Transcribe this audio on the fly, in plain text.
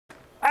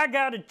I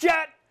got a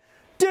jet.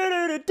 Do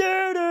do do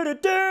do do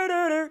do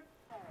do do.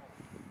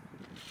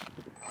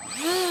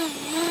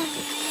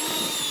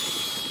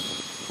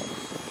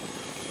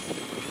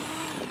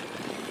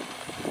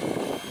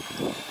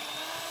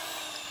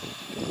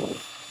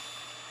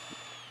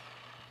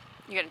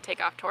 You gonna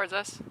take off towards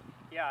us?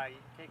 Yeah, you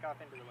take off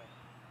into the wind.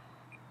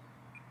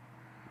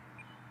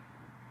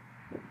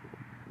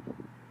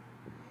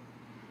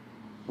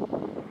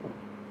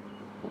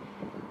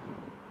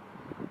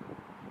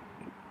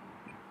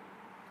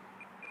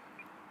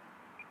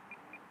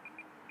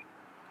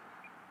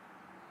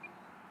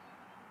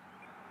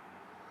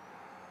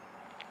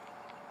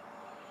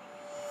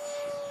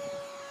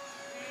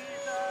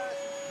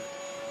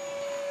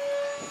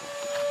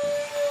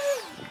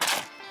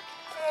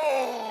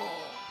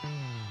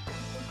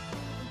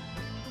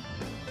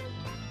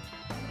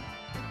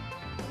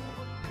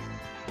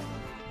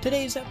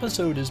 Today's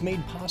episode is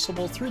made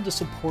possible through the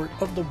support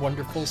of the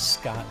wonderful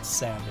Scott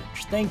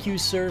Savage. Thank you,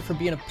 sir, for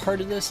being a part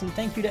of this, and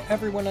thank you to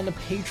everyone on the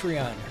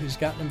Patreon who's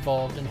gotten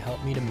involved and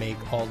helped me to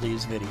make all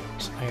these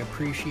videos. I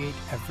appreciate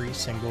every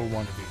single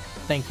one of you.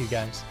 Thank you,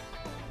 guys.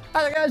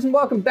 Hi there, guys, and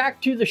welcome back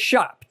to the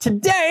shop.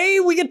 Today,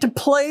 we get to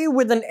play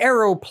with an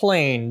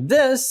aeroplane.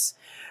 This,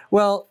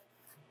 well,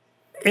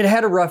 it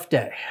had a rough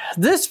day.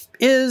 This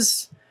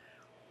is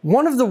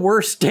one of the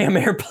worst damn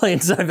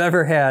airplanes I've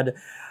ever had.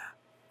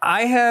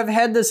 I have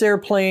had this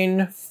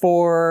airplane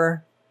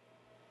for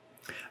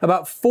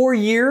about 4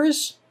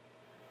 years.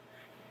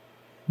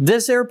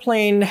 This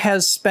airplane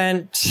has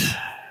spent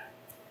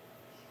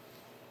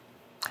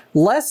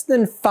less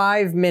than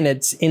 5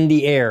 minutes in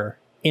the air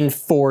in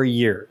 4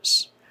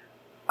 years.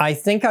 I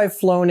think I've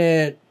flown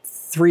it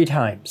 3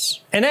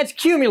 times, and that's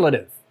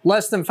cumulative,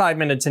 less than 5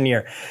 minutes in the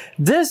air.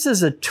 This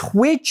is a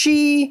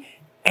twitchy,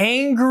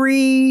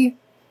 angry,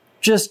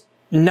 just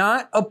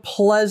not a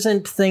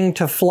pleasant thing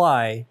to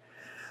fly.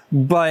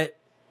 But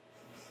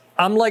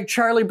I'm like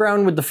Charlie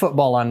Brown with the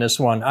football on this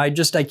one. I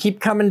keep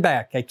coming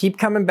back. I keep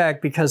coming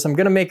back because I'm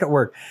gonna make it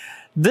work.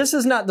 This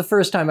is not the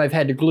first time I've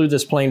had to glue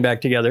this plane back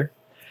together.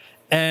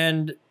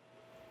 And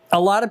a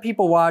lot of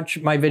people watch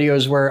my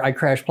videos where I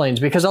crash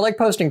planes because I like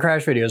posting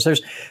crash videos.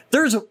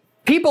 There's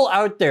people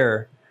out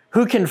there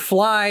who can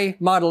fly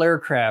model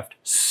aircraft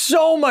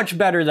so much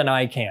better than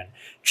I can.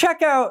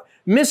 Check out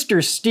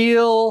Mr.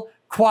 Steele,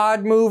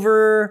 Quad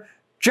Mover,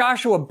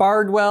 Joshua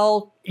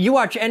Bardwell. You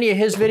watch any of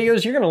his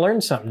videos, you're gonna learn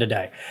something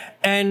today.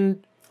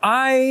 And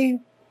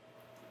I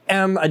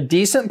am a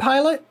decent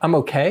pilot, I'm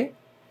okay,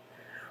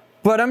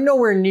 but I'm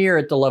nowhere near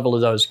at the level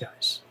of those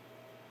guys.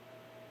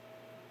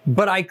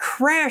 But I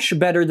crash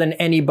better than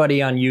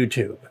anybody on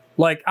YouTube.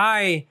 Like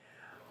I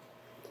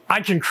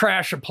can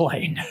crash a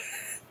plane.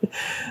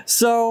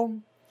 So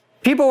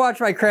people watch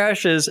my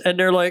crashes and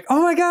they're like,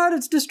 oh my God,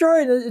 it's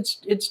destroyed.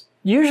 It's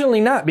usually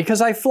not because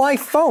I fly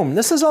foam.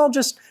 This is all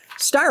just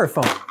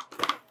styrofoam.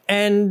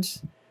 And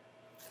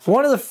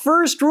one of the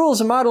first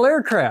rules of model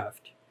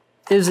aircraft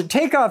is that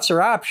takeoffs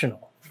are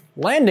optional.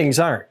 Landings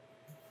aren't.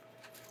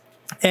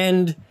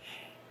 And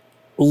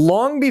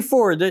long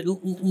before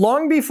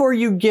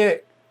you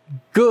get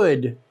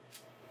good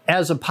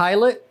as a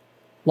pilot,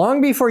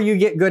 long before you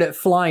get good at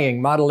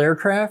flying model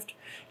aircraft,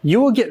 you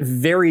will get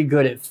very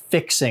good at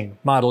fixing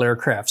model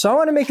aircraft. So I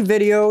want to make a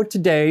video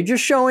today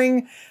just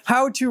showing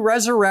how to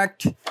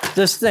resurrect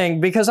this thing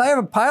because I have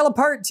a pile of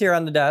parts here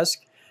on the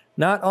desk.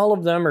 Not all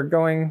of them are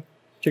going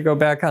to go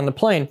back on the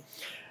plane.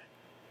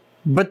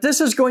 But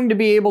this is going to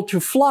be able to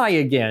fly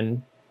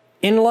again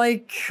in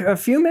like a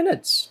few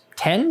minutes,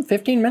 10,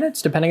 15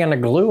 minutes, depending on the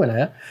glue in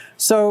it.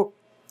 So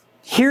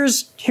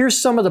here's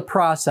some of the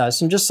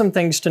process and just some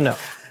things to know.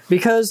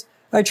 Because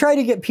I try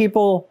to get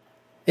people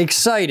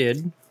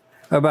excited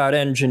about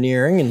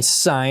engineering and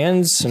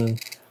science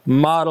and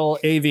model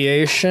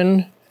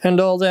aviation and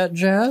all that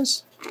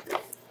jazz.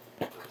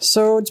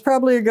 So it's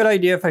probably a good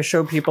idea if I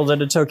show people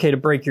that it's okay to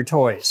break your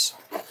toys.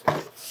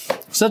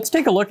 So let's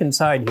take a look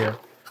inside here.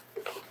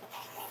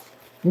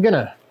 I'm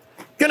gonna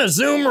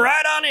zoom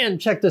right on in.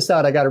 Check this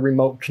out, I got a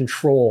remote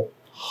control.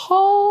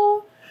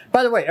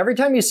 By the way, every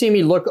time you see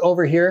me look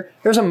over here,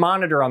 there's a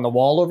monitor on the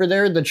wall over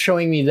there that's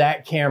showing me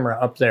that camera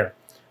up there.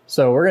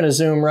 So we're gonna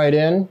zoom right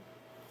in.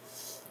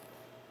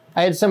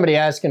 I had somebody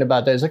asking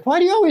about that. He's like, why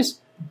do you always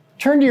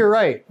turn to your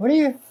right? What are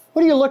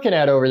you looking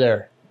at over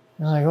there?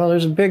 I'm like, well,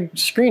 there's a big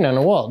screen on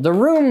the wall. The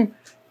room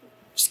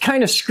is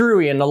kind of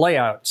screwy in the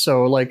layout.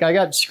 So like I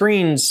got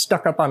screens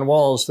stuck up on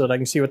walls so that I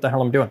can see what the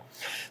hell I'm doing.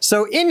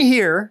 So in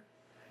here,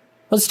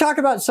 let's talk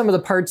about some of the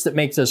parts that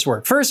make this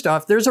work. First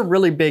off, there's a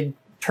really big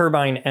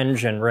turbine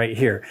engine right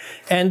here.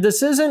 And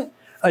this isn't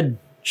a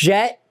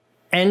jet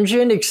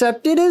engine,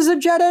 except it is a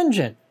jet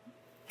engine.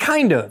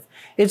 Kind of.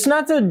 It's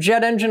not the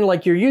jet engine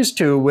like you're used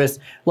to with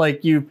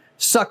like you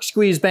suck,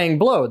 squeeze, bang,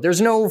 blow.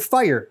 There's no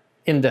fire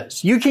in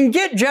this. You can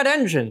get jet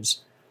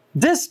engines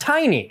this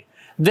tiny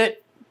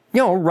that,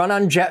 you know, run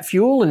on jet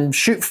fuel and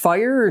shoot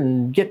fire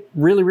and get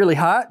really, really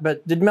hot,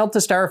 but they'd melt the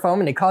styrofoam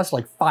and they cost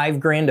like $5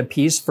 grand a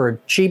piece for a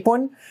cheap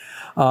one.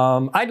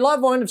 I'd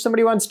love one if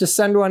somebody wants to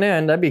send one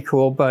in, that'd be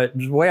cool, but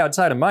way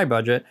outside of my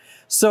budget.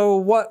 So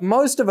what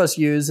most of us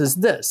use is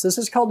this. This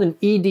is called an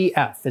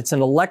EDF. It's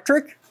an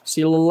electric, see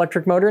a little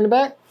electric motor in the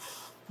back?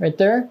 Right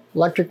there,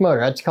 electric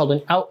motor. That's called an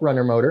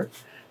outrunner motor.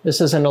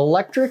 This is an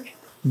electric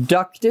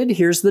ducted,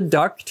 here's the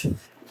duct,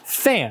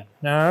 fan.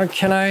 Now,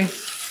 can I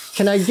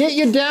get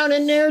you down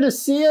in there to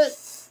see it?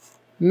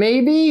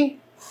 Maybe?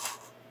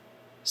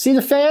 See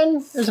the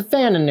fan? There's a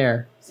fan in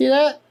there. See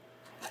that?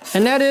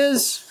 And that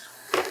is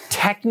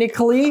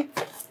technically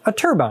a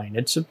turbine.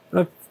 It's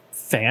a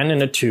fan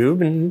in a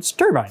tube and it's a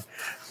turbine.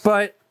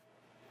 But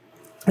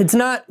it's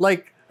not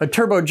like a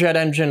turbojet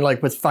engine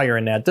like with fire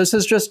in that. This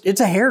is just,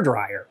 it's a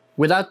hairdryer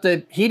without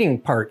the heating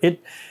part.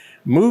 It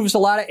moves a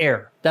lot of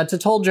air. That's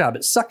its whole job.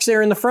 It sucks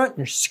air in the front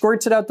and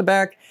squirts it out the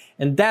back,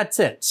 and that's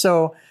it.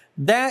 So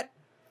that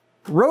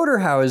rotor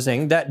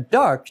housing, that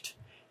duct,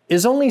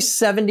 is only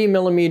 70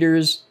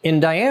 millimeters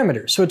in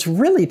diameter. So it's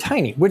really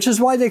tiny, which is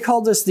why they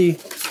call this the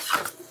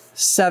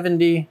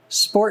 70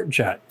 Sport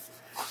Jet.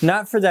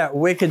 Not for that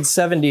wicked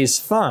 70s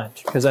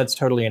font, because that's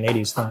totally an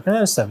 80s font,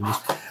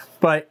 70s.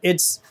 But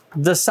it's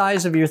the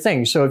size of your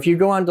thing. So if you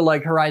go on to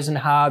like Horizon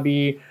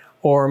Hobby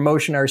or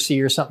Motion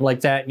RC or something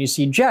like that, and you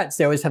see jets,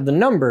 they always have the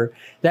number.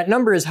 That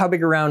number is how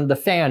big around the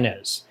fan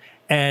is,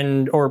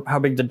 or how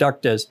big the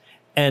duct is.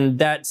 And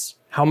that's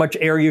how much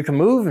air you can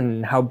move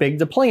and how big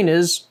the plane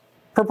is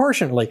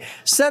proportionately.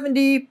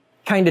 70,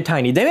 kind of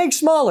tiny. They make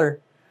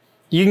smaller.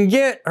 You can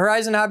get,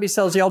 Horizon Hobby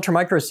sells the Ultra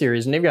Micro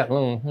series, and they've got,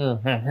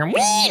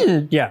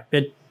 yeah,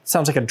 it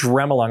sounds like a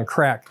Dremel on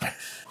crack.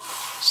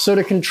 So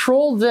to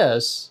control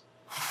this,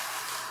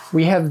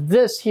 we have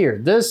this here.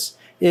 This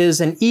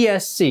is an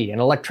ESC, an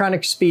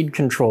electronic speed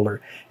controller.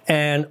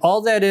 And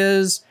all that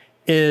is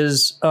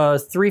a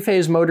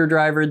three-phase motor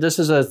driver. This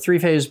is a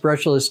three-phase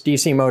brushless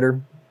DC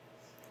motor.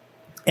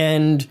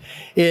 And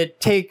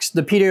it takes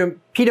the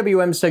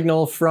PWM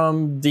signal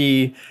from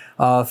the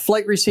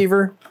flight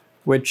receiver,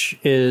 which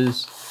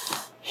is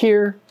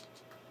here.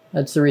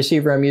 That's the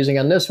receiver I'm using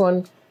on this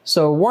one.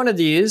 So one of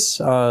these,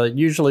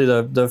 usually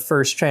the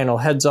first channel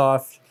heads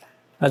off.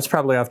 That's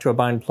probably off to a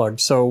bind plug.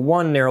 So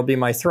one there will be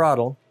my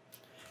throttle.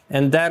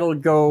 And that'll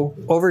go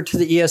over to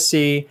the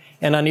ESC.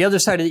 And on the other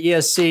side of the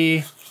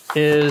ESC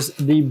is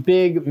the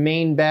big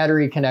main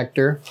battery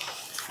connector.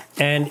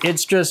 And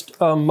it's just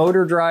a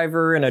motor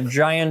driver and a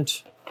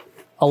giant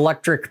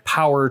electric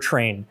power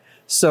train.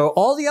 So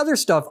all the other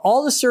stuff,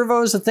 all the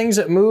servos, the things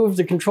that move,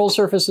 the control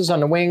surfaces on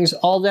the wings,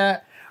 all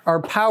that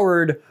are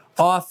powered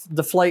off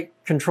the flight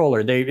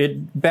controller.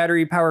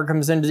 Battery power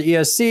comes into the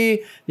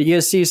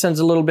ESC sends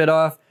a little bit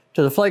off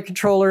to the flight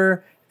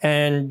controller,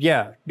 and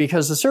yeah,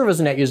 because the servos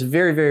in that use a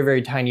very, very,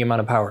 very tiny amount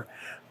of power.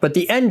 But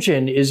the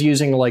engine is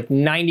using like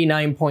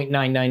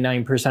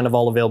 99.999% of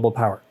all available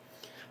power.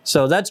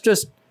 So that's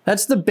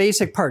the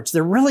basic parts.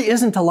 There really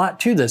isn't a lot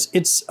to this.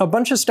 It's a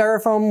bunch of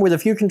styrofoam with a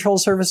few control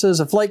surfaces,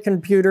 a flight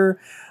computer.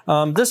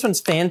 This one's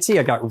fancy.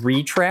 I got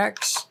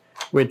retracts,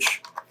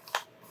 which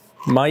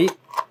might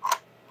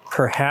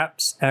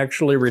perhaps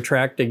actually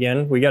retract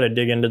again. We got to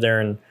dig into there,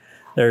 and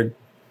there's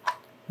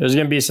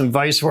going to be some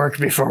vice work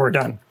before we're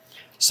done.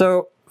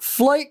 So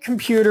flight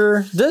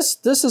computer, this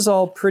is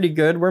all pretty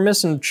good. We're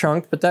missing a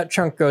chunk, but that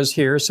chunk goes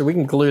here, so we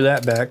can glue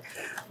that back.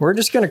 We're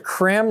just going to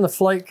cram the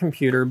flight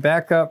computer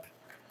back up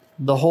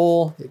the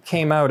hole it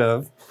came out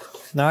of.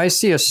 Now I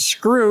see a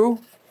screw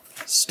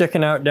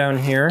sticking out down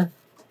here.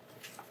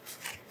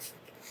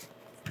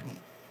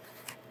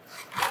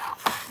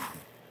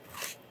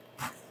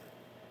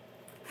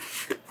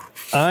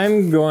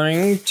 I'm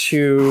going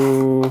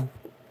to,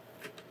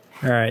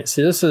 all right,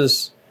 see this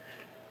is,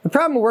 the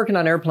problem with working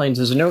on airplanes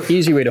is there's no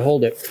easy way to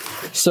hold it.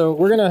 So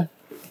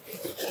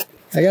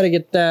I gotta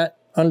get that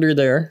under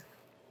there.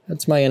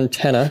 That's my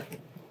antenna.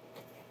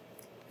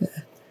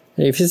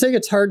 And if you think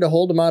it's hard to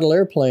hold a model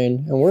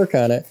airplane and work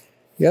on it,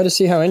 you got to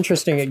see how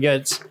interesting it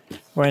gets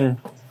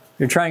when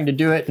you're trying to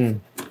do it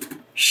and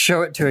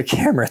show it to a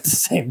camera at the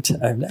same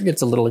time. That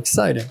gets a little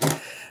exciting.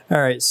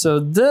 All right, so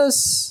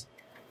this,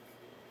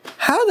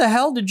 how the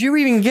hell did you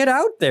even get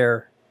out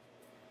there?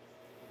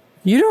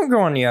 You don't go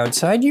on the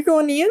outside, you go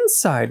on the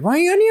inside. Why are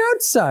you on the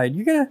outside?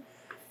 You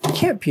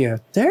can't be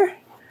out there.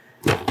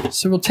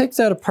 So we'll take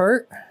that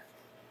apart.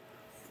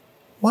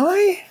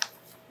 Why?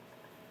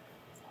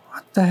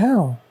 What the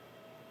hell?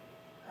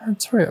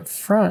 That's right up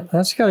front.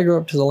 That's got to go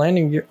up to the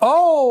landing gear.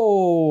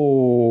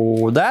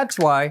 Oh, that's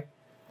why.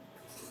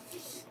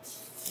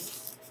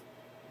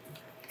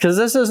 Because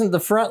this isn't the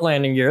front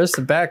landing gear, it's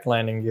the back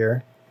landing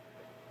gear.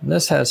 And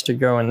this has to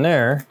go in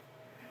there.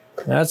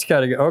 That's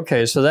got to go.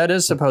 Okay, so that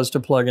is supposed to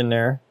plug in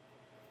there.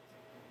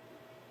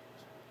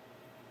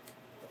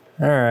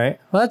 All right,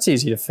 well, that's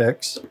easy to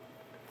fix.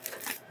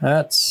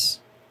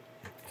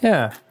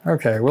 Yeah,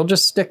 okay, we'll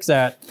just stick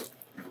that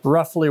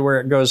roughly where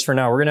it goes for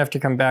now. We're gonna have to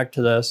come back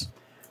to this,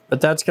 but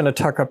that's gonna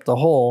tuck up the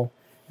hole,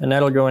 and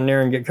that'll go in there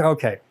and get,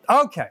 okay,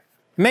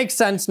 makes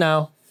sense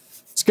now.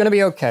 It's gonna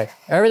be okay.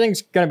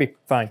 Everything's gonna be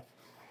fine.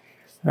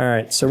 All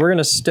right, so we're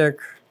gonna stick,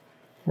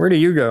 where do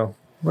you go?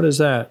 What is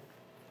that?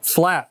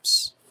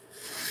 Flaps.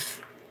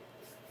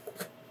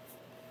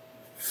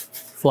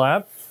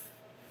 Flap.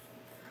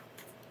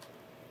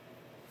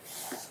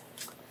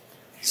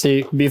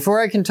 See,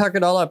 before I can tuck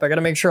it all up, I gotta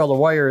make sure all the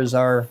wires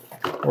are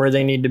where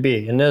they need to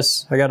be. In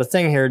this, I got a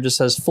thing here that just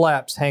says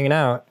flaps hanging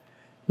out,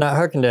 not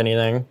hooking to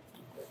anything.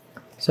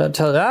 So that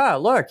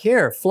tells, look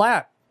here,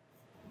 flap.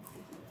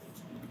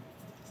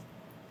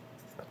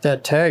 Put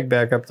that tag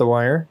back up the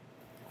wire.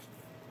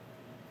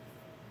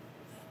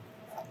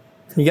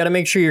 You gotta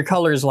make sure your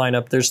colors line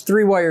up. There's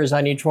 3 wires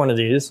on each one of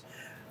these.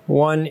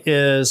 One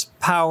is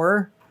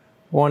power,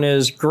 one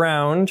is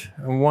ground,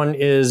 and one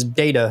is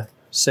data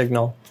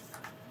signal.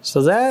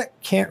 So that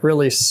can't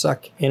really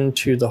suck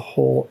into the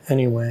hole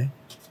anyway.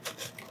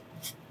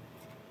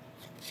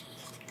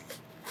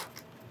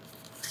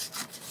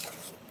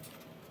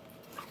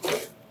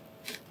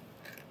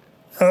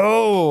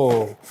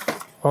 Oh,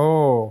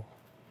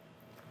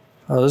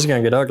 this is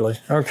gonna get ugly.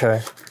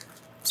 Okay,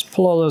 let's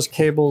pull all those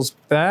cables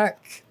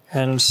back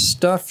and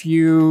stuff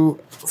you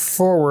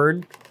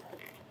forward,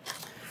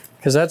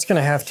 because that's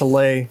gonna have to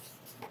lay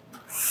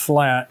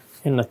flat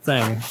in the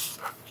thing.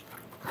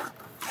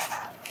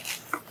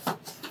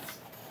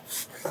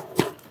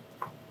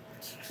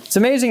 It's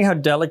amazing how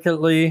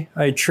delicately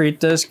I treat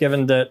this,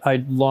 given that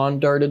I lawn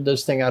darted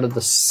this thing out of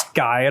the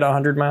sky at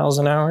 100 miles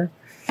an hour.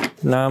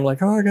 Now I'm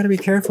like, oh, I gotta be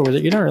careful with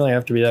it. You don't really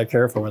have to be that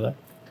careful with it.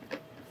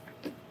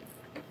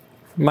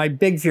 My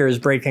big fear is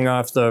breaking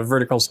off the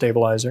vertical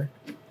stabilizer.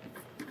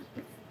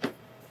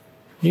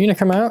 You gonna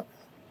come out?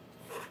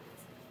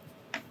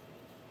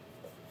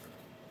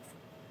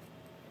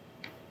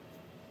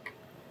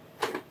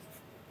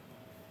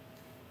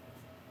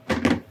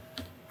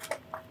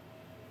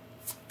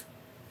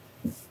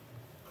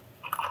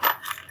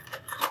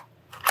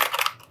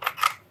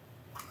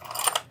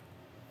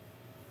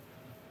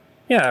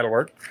 Yeah, that'll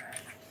work.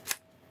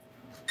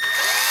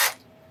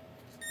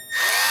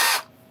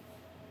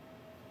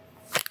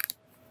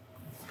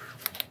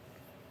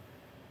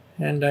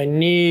 And I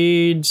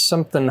need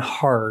something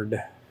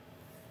hard.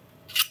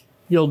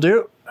 You'll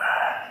do.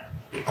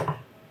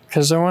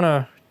 Because I want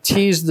to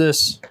tease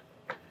this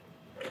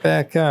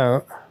back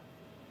out.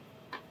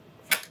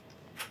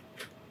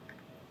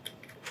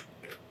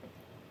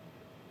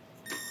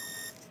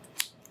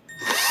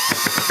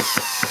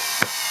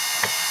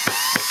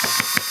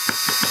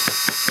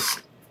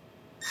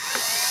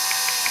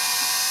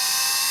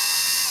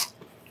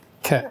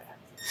 Okay.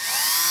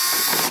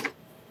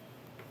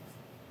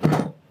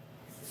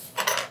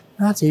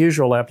 Not the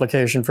usual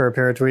application for a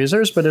pair of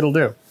tweezers, but it'll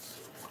do.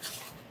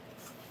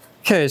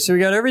 Okay, so we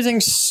got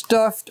everything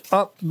stuffed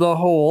up the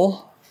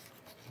hole.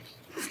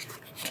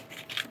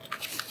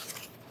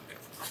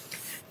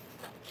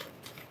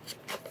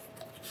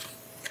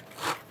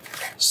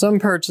 Some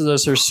parts of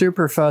this are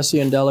super fussy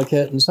and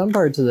delicate, and some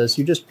parts of this,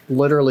 you just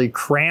literally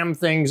cram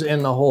things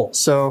in the hole.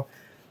 So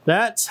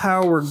that's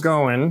how we're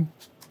going.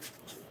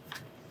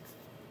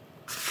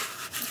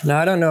 Now,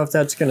 I don't know if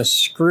that's going to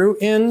screw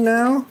in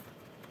now.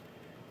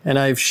 And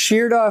I've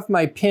sheared off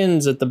my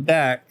pins at the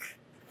back.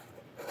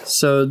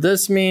 So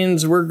this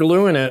means we're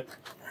gluing it.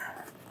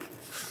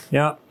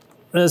 Yeah,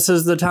 this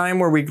is the time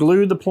where we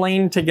glue the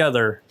plane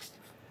together.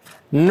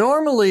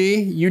 Normally,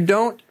 you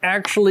don't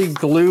actually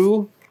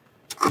glue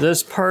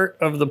this part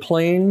of the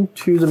plane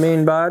to the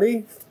main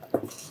body.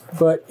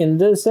 But in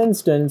this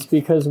instance,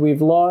 because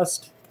we've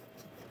lost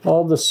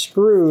all the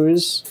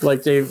screws,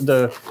 like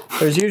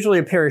there's usually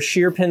a pair of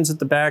shear pins at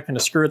the back and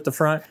a screw at the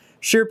front.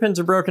 Shear pins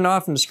are broken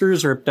off and the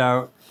screws ripped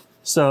out.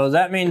 So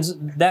that means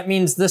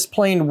this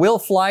plane will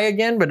fly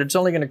again, but it's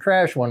only going to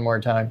crash one more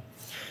time.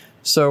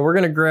 So we're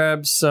going to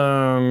grab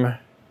some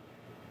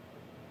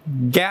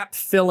gap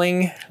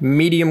filling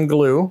medium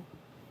glue.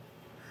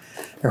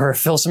 And we're going to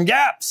fill some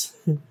gaps.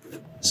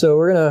 So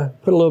we're going to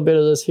put a little bit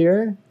of this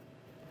here.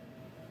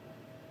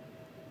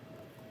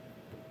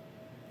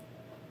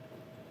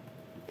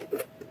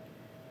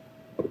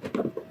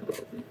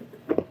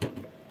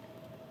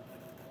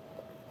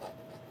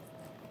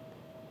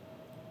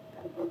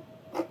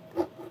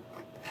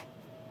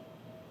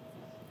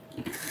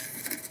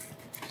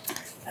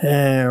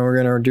 And we're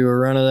gonna do a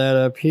run of that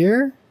up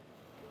here.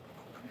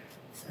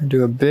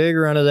 Do a big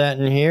run of that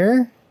in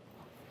here.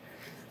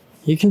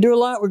 You can do a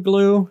lot with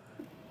glue.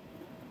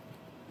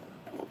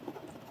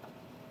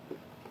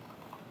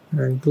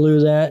 And glue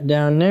that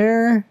down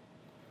there.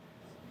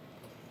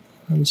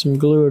 And some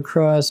glue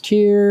across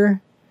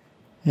here,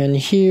 and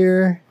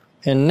here,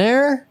 and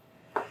there.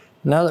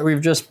 Now that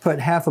we've just put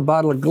half a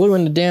bottle of glue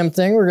in the damn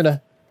thing, we're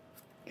gonna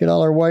get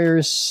all our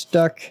wires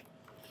stuck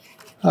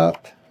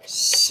up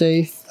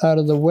safe out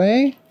of the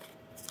way,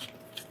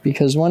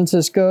 because once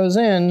this goes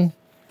in,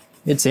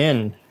 it's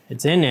in.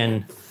 It's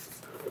in.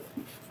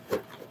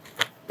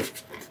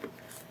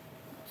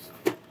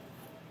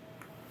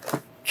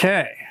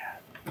 Okay,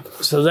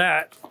 so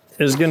that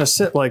is going to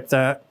sit like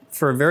that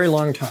for a very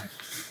long time.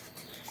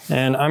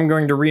 And I'm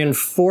going to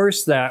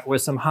reinforce that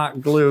with some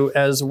hot glue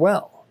as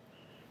well.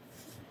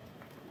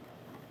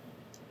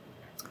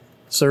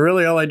 So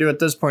really all I do at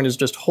this point is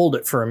just hold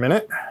it for a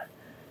minute.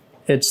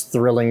 It's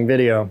thrilling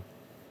video.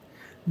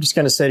 I'm just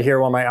going to sit here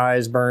while my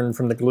eyes burn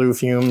from the glue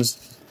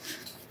fumes.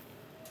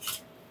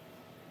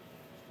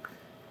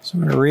 So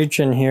I'm going to reach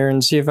in here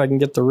and see if I can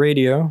get the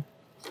radio.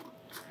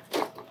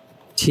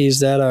 Tease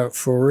that out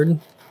forward.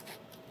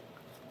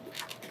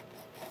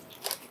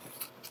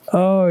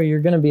 Oh, you're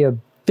going to be a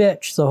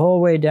bitch the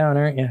whole way down,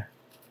 aren't you?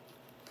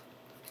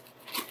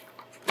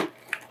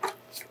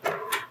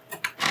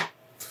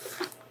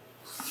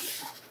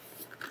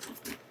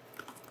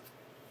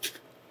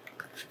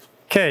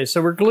 Okay,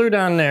 so we're glued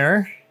on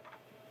there.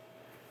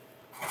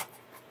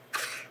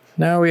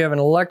 Now we have an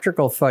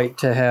electrical fight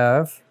to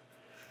have,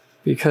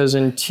 because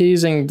in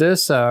teasing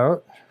this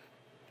out,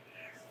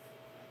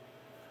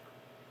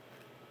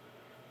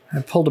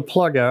 I pulled a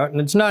plug out,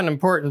 and it's not an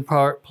important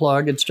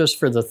plug, it's just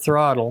for the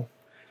throttle.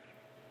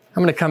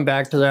 I'm gonna come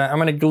back to that. I'm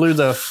gonna glue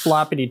the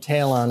floppity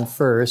tail on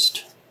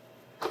first,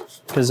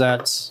 because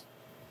that's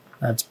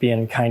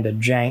being kind of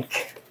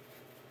jank.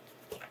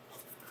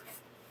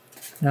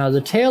 Now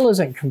the tail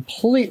isn't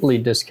completely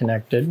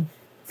disconnected.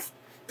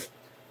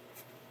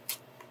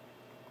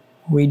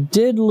 We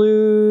did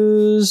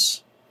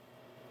lose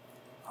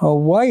a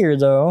wire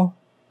though.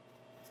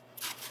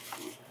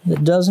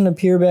 It doesn't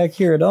appear back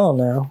here at all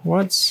now.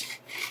 What's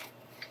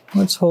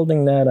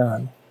holding that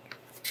on?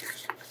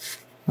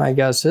 My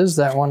guess is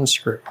that one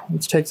screw.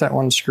 Let's take that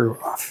one screw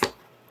off.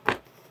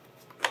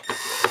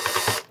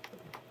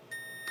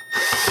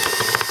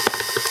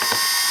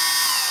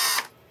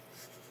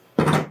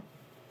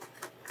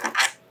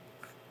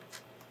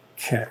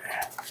 Okay.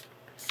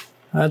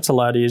 That's a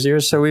lot easier.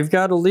 So we've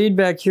got a lead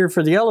back here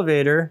for the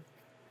elevator,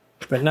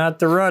 but not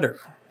the rudder.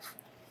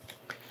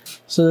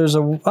 So there's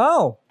a,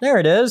 oh, there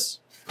it is.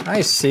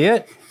 I see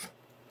it.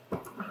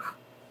 That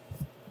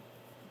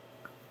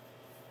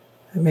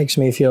makes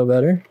me feel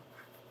better.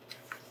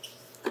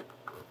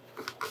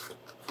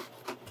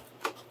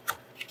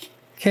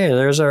 Okay,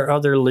 there's our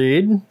other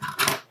lead.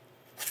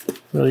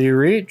 Will you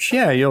reach?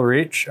 Yeah, you'll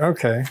reach.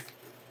 Okay.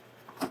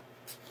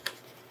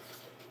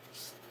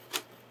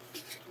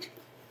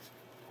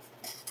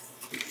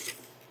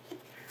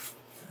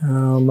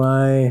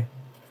 My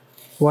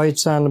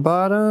white's on the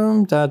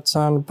bottom, that's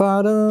on the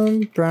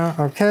bottom, brown,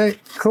 okay,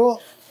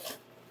 cool.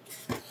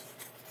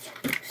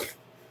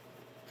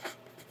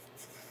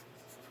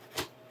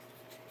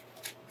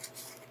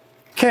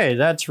 Okay,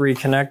 that's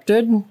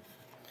reconnected.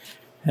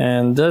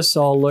 And this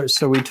all looks,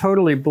 so we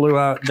totally blew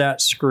out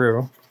that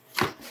screw.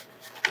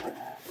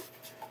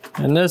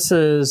 And this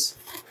is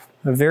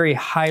a very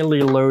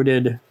highly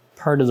loaded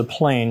part of the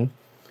plane.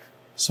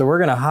 So we're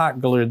gonna hot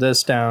glue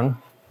this down,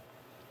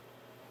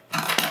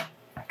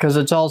 because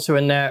it's also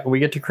in that we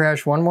get to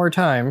crash one more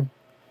time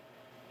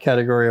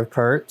category of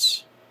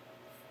parts.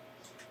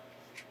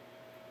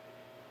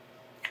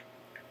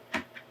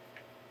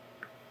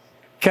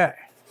 Okay.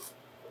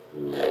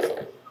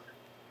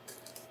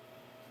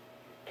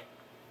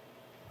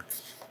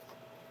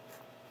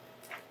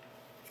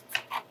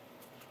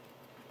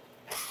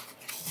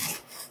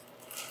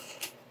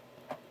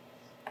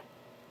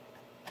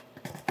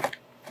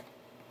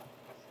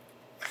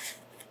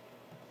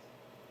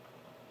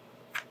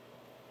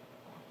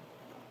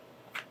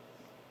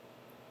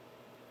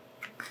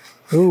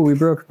 Ooh, we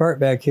broke a part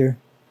back here.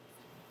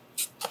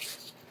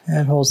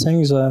 That whole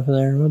thing's off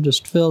there. We'll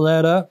just fill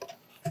that up.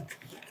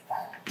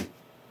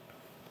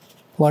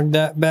 Plug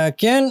that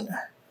back in.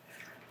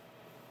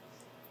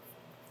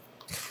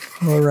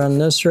 We'll run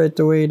this right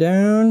the way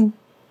down.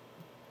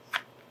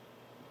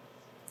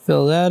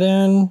 Fill that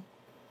in.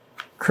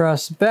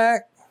 Cross the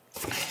back.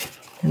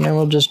 And then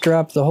we'll just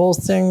drop the whole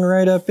thing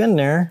right up in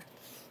there.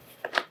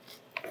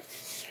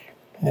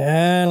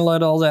 And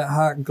let all that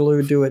hot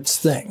glue do its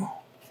thing.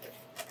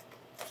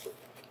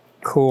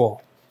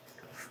 Cool.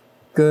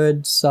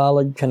 Good,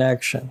 solid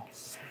connection.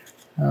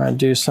 I'm going to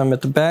do some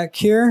at the back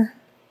here.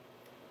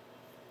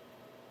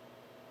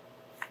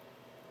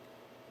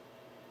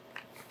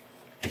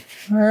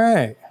 All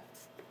right.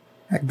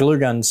 That glue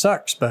gun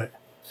sucks, but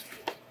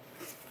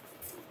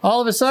all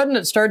of a sudden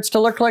it starts to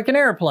look like an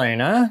airplane,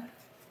 huh?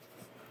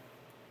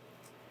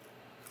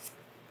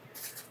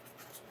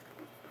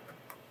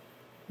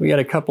 We got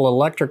a couple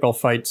electrical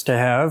fights to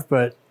have,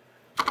 but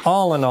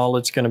all in all,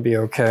 it's going to be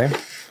okay.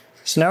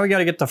 So now we got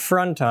to get the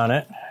front on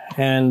it,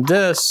 and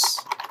this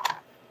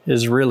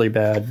is really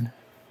bad.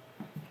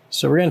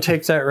 So we're going to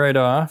take that right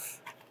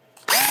off.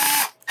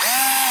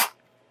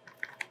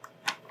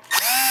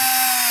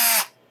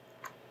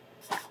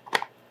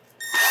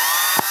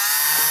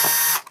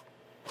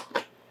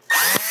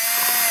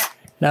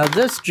 Now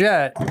this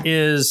jet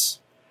is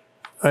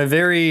a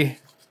very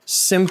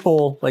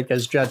simple, like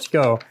as jets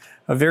go,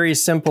 a very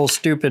simple,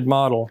 stupid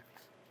model.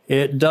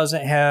 It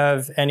doesn't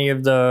have any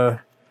of the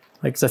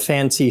like the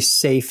fancy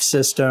safe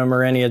system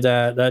or any of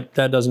that.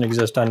 That doesn't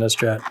exist on this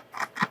jet.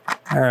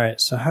 All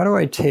right, so how do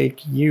I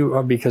take you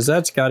up? Because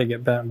that's got to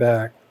get bent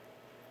back.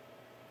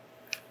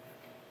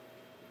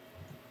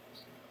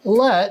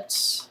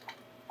 Let's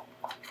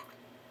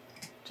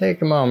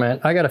take a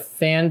moment. I got a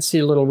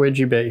fancy little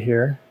widget bit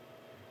here.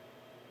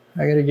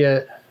 I got to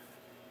get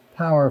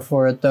power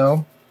for it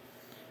though.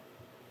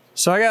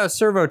 So I got a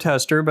servo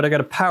tester, but I got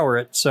to power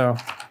it. So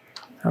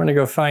I'm going to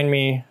go find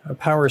me a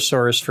power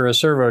source for a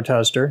servo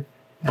tester.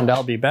 and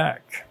I'll be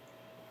back.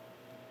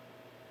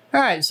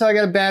 All right, so I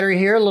got a battery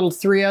here, a little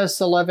 3S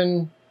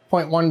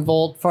 11.1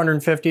 volt,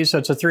 450, so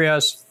it's a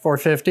 3S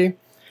 450.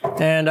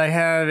 And I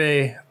have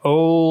a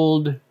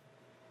old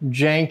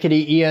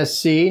jankety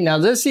ESC. Now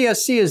this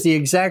ESC is the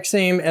exact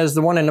same as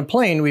the one in the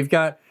plane. We've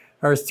got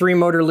our 3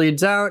 motor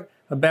leads out,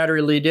 a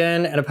battery lead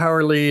in, and a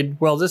power lead.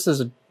 Well, this is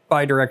a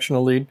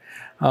bi-directional lead.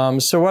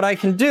 So what I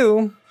can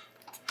do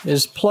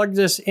is plug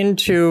this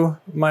into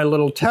my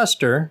little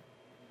tester.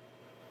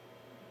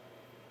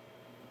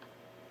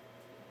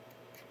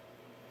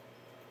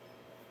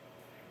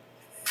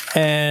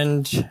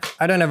 And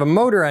I don't have a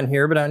motor on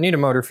here, but I don't need a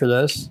motor for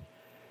this.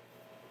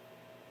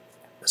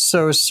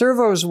 So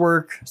servos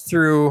work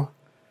through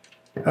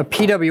a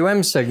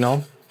PWM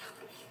signal.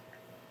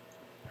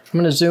 I'm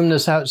going to zoom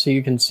this out so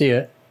you can see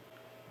it.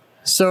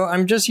 So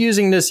I'm just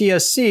using this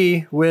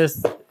ESC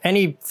with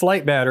any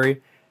flight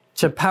battery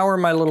to power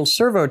my little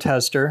servo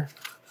tester.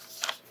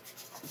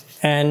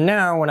 And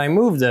now when I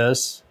move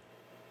this,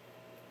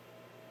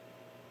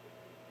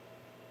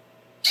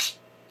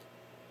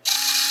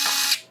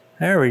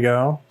 there we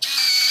go.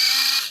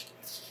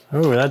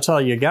 Oh, that's all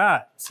you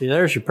got. See,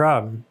 there's your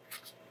problem.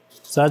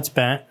 So that's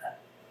bent.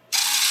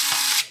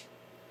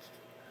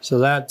 So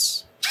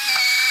that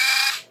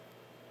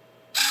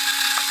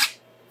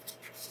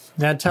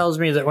tells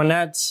me that when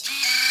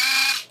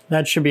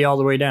that should be all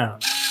the way down.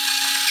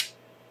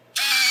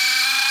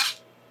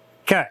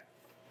 Okay.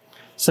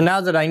 So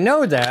now that I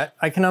know that,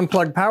 I can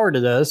unplug power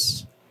to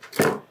this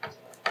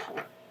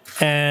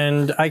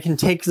and I can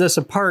take this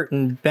apart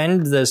and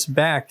bend this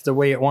back the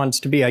way it wants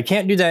to be. I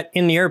can't do that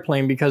in the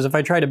airplane because if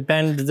I try to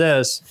bend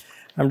this,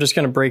 I'm just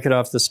going to break it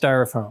off the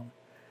styrofoam.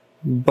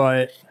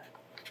 But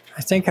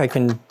I think I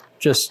can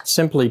just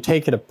simply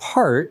take it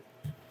apart.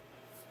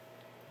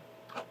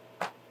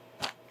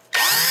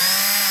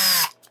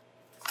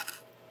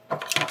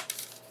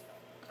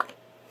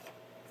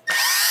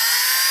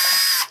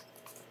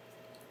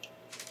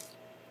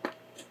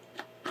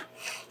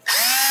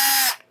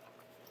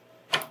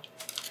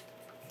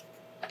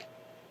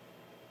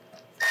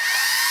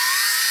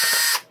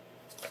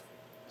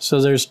 So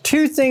there's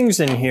 2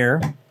 things in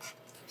here.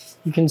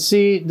 You can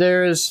see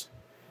there's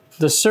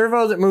the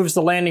servo that moves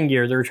the landing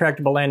gear, the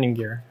retractable landing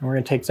gear, and we're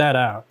going to take that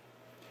out.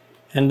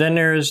 And then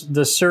there's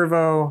the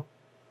servo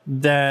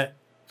that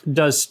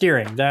does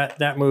steering,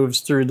 that moves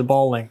through the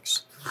ball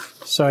links.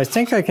 So I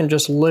think I can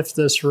just lift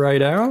this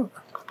right out,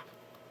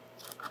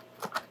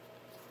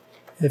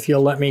 if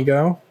you'll let me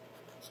go.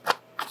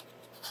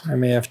 I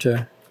may have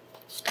to...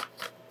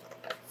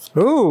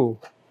 Ooh!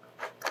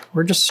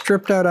 We're just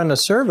stripped out on the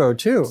servo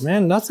too.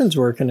 Man, nothing's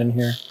working in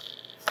here.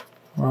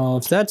 Well,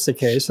 if that's the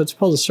case, let's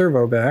pull the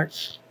servo back.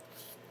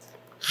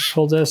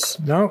 Pull this.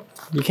 No,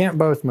 you can't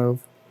both move.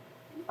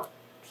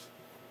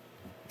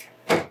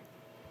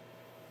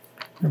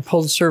 And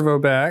pull the servo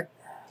back.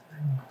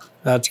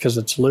 That's because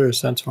it's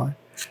loose, that's why.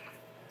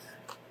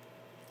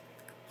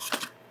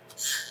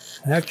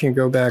 That can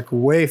go back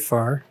way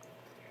far.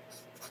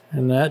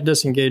 And that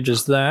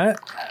disengages that.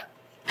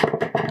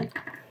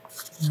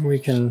 And we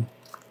can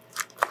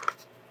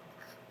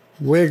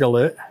wiggle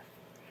it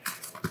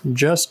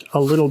just a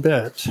little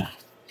bit.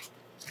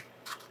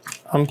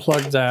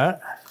 Unplug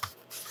that.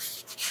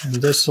 And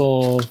this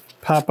will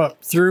pop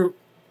up through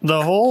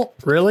the hole.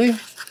 Really?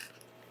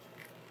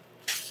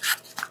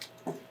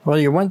 Well,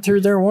 you went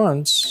through there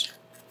once.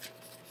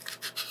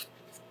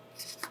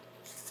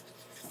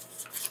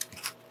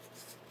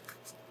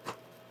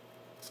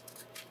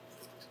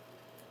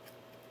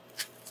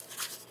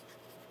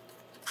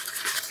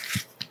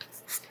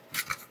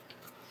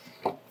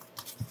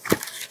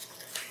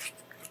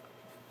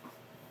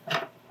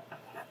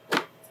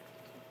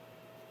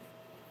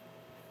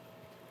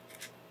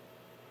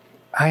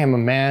 I am a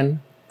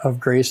man of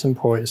grace and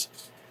poise.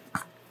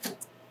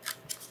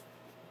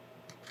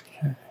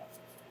 Okay.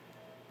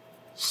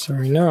 So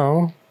we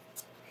know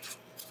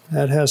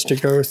that has to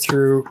go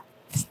through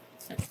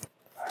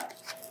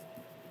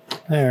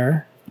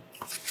there.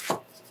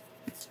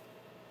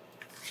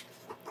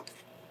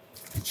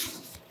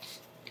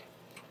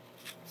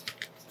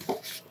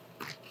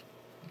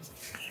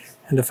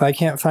 And if I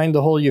can't find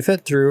the hole you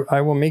fit through,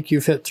 I will make you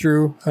fit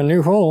through a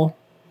new hole.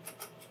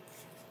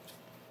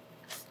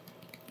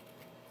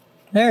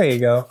 There you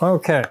go.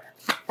 Okay.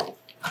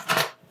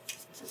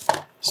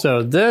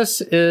 So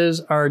this is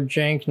our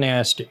jank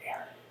nasty.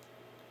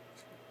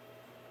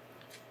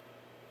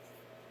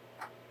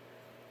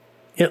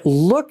 It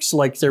looks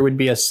like there would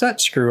be a set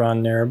screw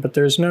on there, but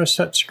there's no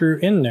set screw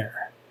in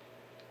there.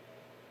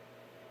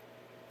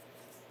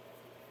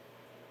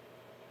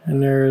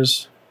 And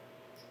there's,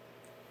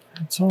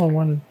 it's all in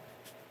one.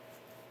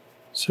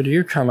 So do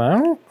you come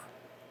out?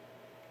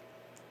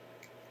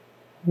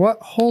 What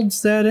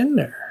holds that in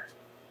there?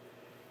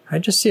 I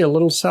just see a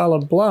little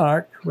solid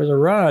block with a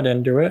rod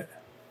into it.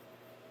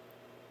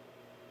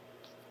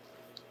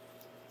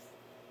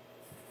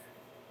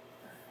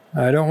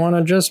 I don't want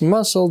to just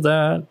muscle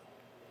that.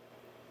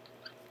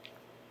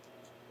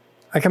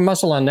 I can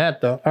muscle on that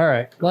though. All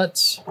right,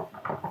 let's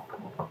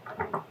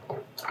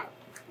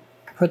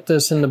put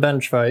this in the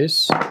bench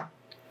vise.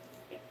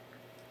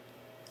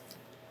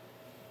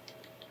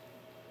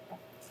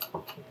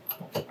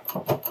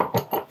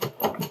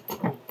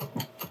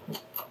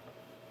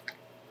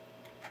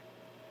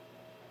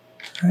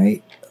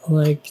 Right,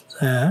 like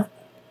that.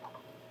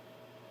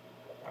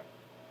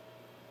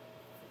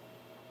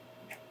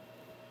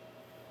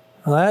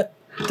 Well,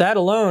 that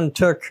alone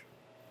took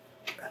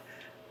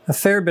a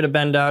fair bit of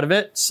bend out of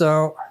it,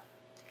 so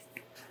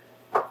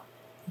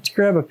let's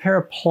grab a pair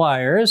of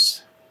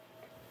pliers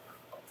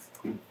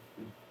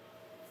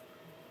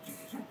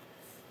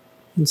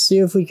and see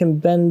if we can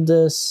bend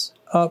this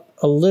up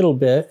a little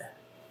bit.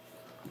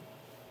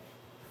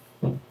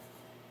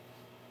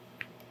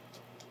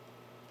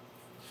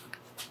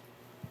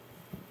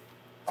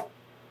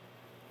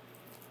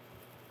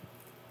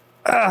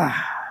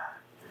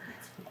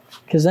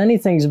 Because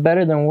anything's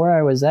better than where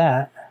I was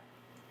at.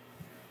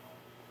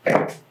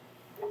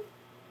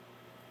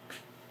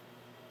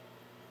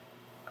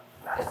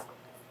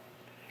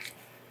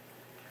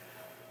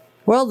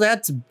 Well,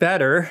 that's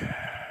better.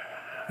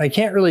 I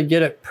can't really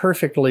get it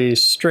perfectly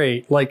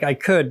straight. Like I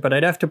could, but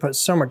I'd have to put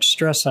so much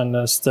stress on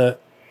this that...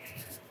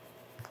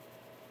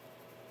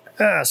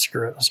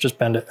 screw it. Let's just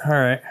bend it. All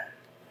right.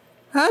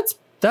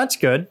 That's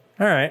good.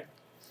 All right.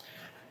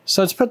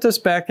 So let's put this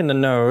back in the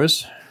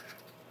nose,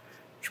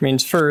 which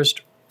means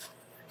first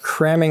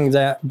cramming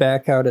that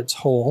back out its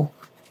hole,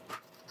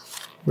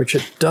 which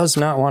it does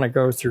not want to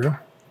go through.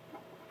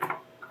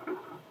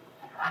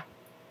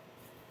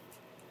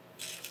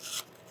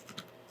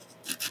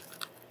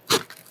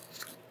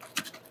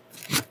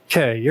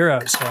 Okay, you're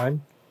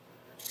outside.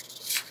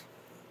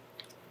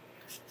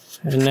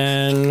 And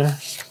then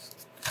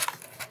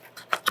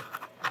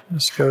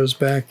this goes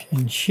back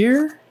in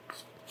here.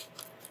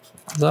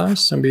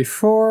 Thus, and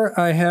before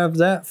I have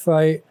that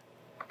fight,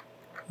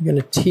 I'm going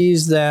to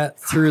tease that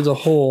through the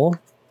hole.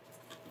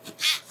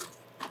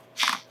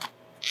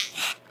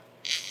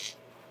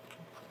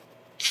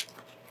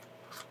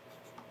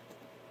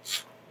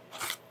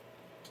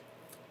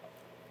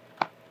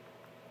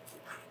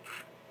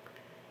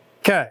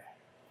 Okay.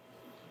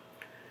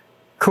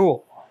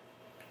 Cool.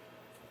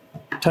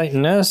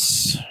 Tighten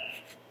this.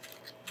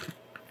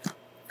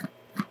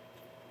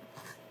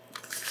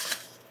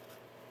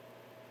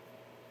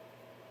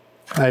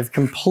 I've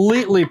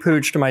completely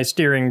pooched my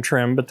steering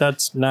trim, but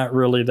that's not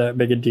really that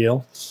big a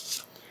deal.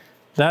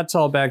 That's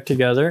all back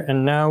together,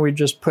 and now we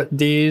just put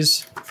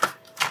these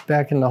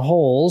back in the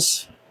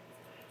holes.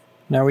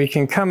 Now we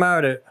can come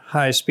out at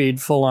high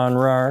speed, full on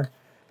RAR,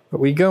 but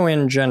we go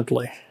in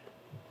gently.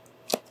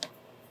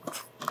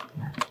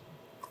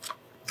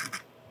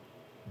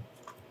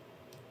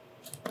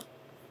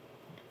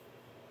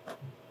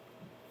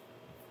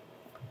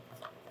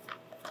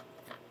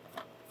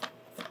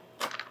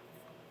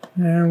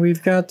 And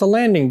we've got the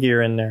landing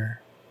gear in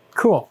there.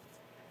 Cool.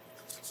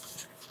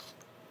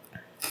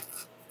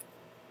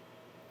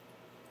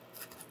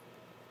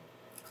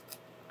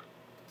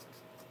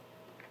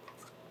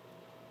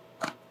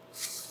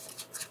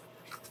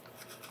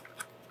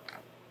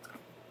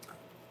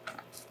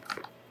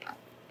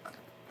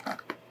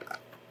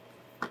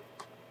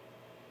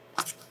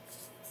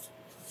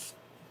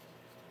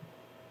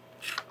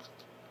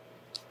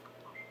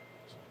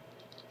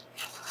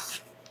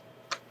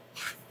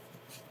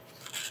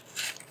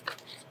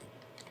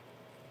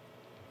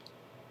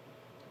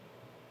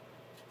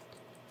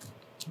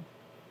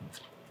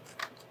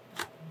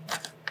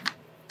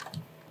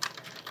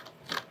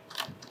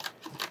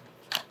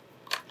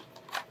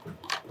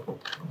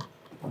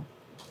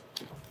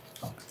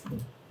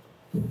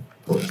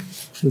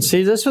 And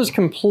see, this was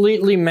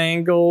completely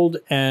mangled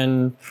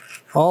and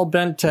all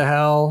bent to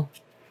hell,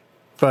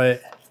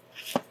 but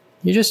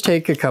you just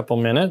take a couple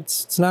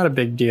minutes. It's not a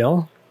big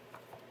deal.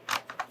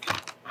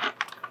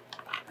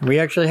 We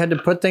actually had to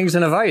put things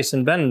in a vise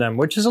and bend them,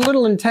 which is a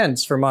little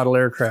intense for model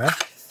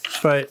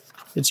aircraft, but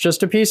it's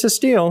just a piece of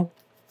steel.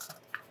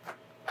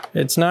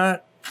 It's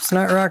not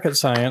rocket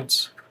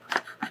science.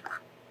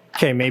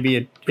 Okay, maybe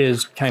it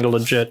is kind of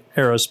legit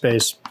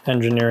aerospace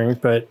engineering,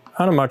 but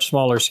on a much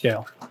smaller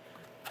scale.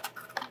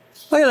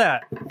 Look at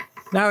that.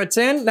 Now it's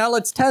in. Now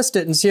let's test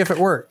it and see if it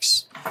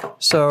works.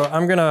 So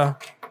I'm going to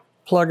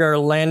plug our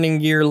landing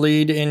gear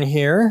lead in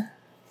here.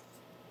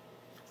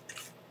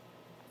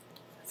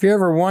 If you're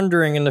ever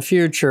wondering in the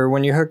future,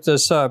 when you hook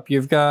this up,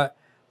 you've got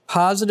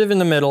positive in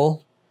the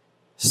middle,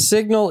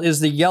 signal is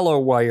the yellow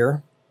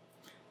wire,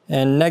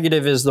 and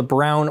negative is the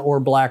brown or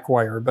black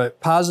wire, but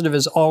positive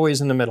is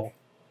always in the middle.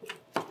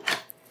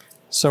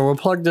 So we'll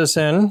plug this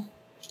in.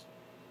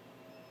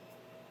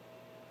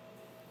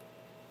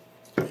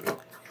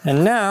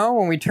 And now,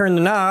 when we turn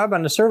the knob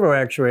on the servo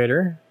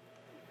actuator,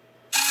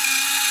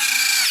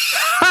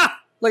 ha!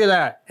 Look at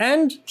that.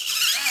 And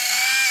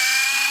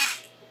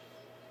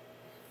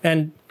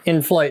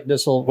in flight,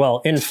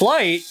 in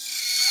flight,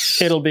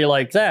 it'll be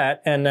like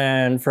that. And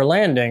then for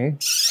landing,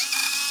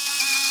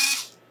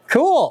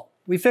 cool,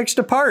 we fixed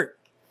a part.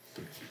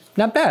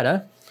 Not bad,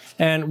 huh?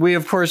 And we,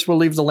 of course, will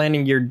leave the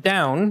landing gear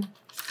down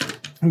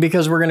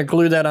because we're gonna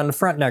glue that on the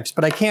front next.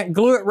 But I can't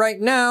glue it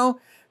right now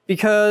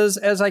because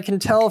as I can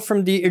tell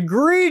from the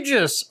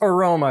egregious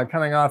aroma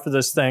coming off of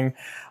this thing,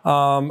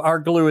 our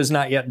glue is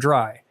not yet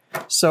dry.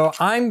 So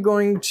I'm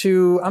going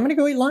to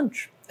go eat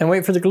lunch and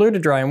wait for the glue to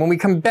dry. And when we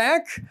come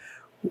back,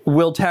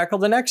 we'll tackle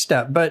the next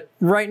step. But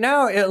right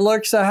now, it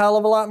looks a hell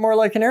of a lot more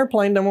like an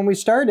airplane than when we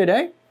started,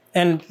 eh?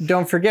 And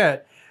don't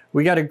forget,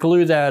 we got to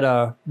glue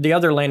that the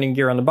other landing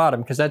gear on the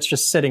bottom because that's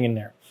just sitting in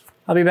there.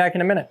 I'll be back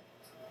in a minute.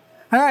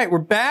 All right, we're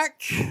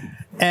back,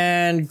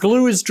 and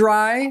glue is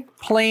dry.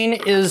 Plane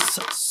is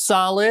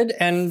solid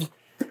and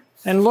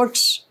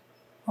looks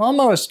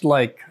almost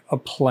like a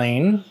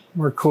plane.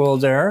 We're cool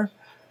there.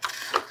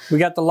 We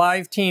got the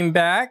live team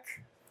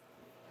back.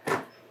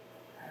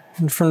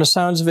 And from the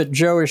sounds of it,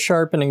 Joe is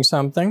sharpening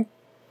something.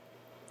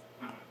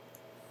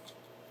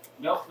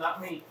 Nope,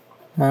 not me.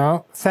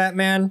 Oh, Fat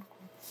Man.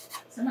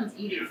 Someone's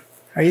eating.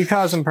 Are you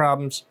causing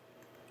problems?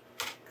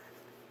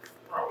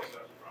 Always has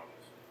problems.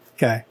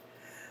 Okay.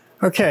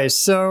 Okay,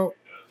 so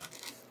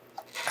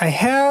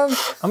I'm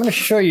going to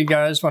show you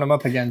guys what I'm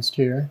up against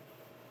here.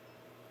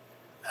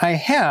 I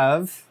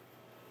have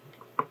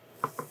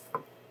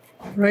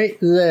right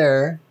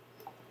there,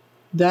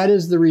 that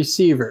is the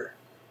receiver.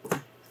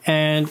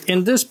 And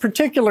in this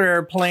particular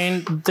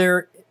airplane,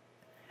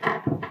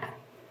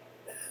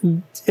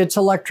 it's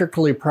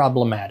electrically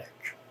problematic.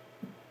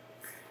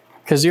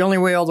 Because the only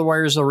way all the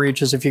wires will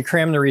reach is if you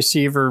cram the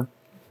receiver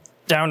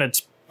down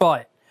its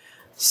butt.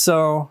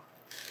 So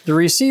the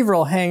receiver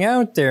will hang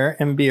out there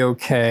and be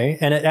okay,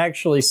 and it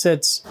actually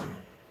sits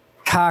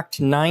cocked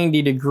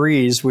 90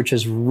 degrees, which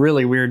is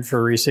really weird for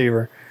a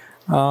receiver.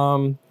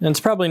 And it's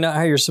probably not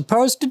how you're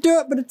supposed to do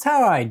it, but it's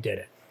how I did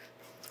it.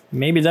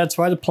 Maybe that's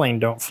why the plane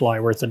don't fly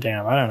worth a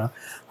damn. I don't know.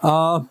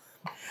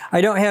 I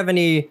don't have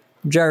any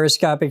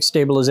gyroscopic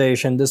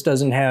stabilization. This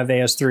doesn't have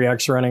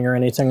AS3X running or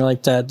anything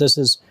like that. This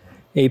is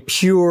a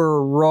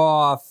pure,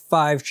 raw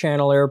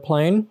 5-channel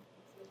airplane.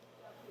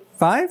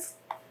 5?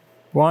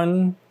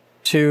 1,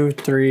 2,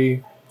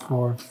 3,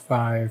 4,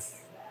 5,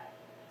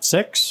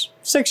 6?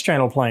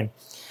 6-channel plane.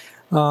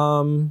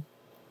 Because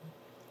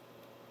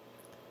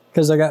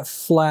I got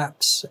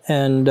flaps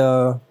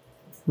and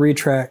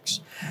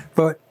retracts.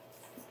 But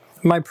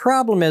my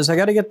problem is I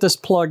got to get this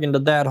plug into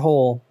that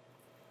hole,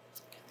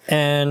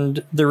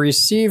 and the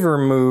receiver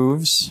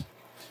moves.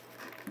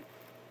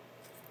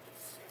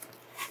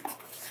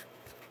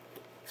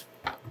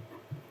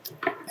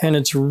 And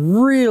it's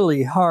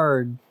really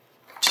hard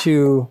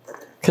to,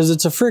 because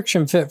it's a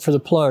friction fit for the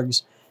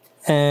plugs.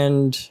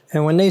 And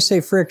when they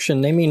say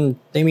friction, they mean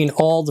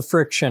all the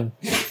friction.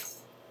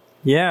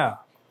 Yeah.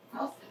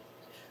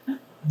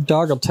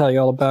 Dog will tell you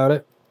all about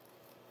it.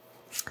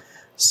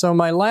 So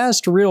my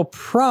last real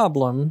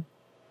problem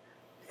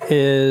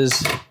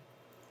is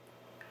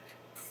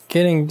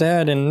getting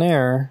that in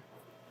there.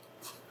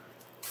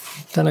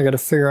 Then I got to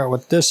figure out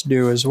what this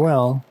do as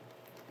well.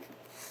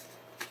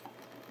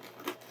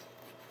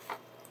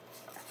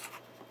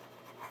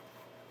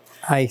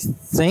 I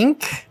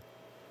think,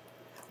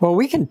 well,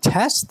 we can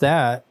test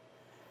that.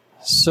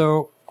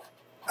 So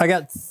I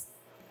got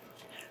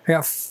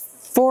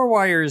 4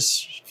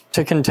 wires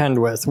to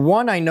contend with.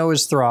 One I know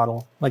is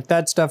throttle. Like,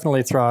 that's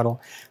definitely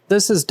throttle.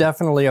 This is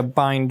definitely a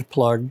bind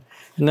plug.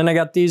 And then I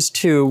got these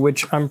 2,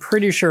 which I'm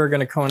pretty sure are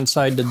going to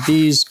coincide to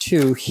these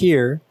 2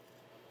 here.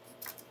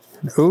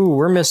 Ooh,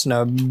 we're missing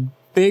a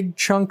big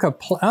chunk of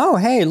oh,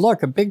 hey,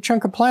 look, a big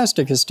chunk of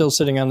plastic is still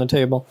sitting on the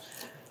table.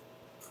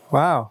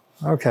 Wow,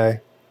 okay.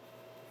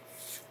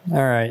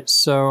 All right,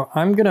 so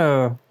I'm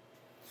gonna,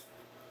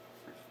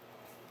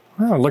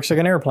 oh, it looks like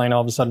an airplane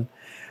all of a sudden.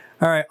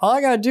 All right, all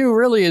I gotta do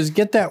really is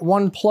get that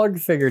one plug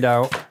figured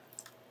out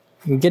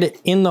and get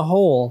it in the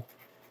hole.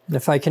 And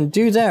if I can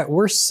do that,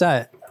 we're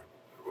set.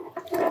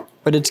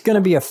 But it's gonna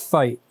be a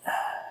fight.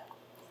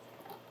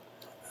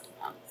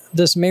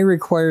 This may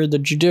require the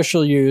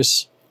judicial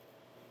use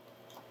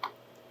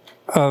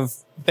of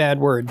bad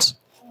words.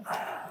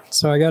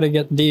 So I gotta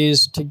get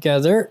these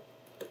together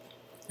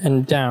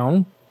and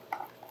down.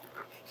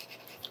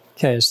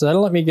 Okay, so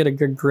that'll let me get a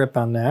good grip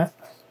on that.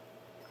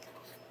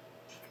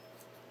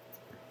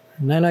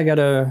 And then I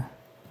gotta,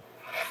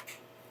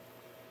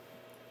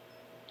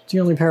 it's the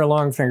only pair of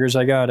long fingers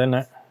I got, isn't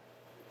it?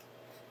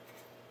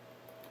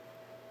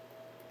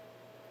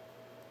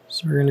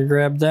 So we're gonna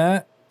grab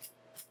that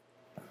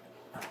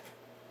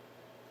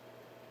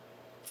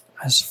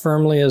as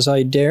firmly as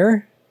I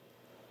dare.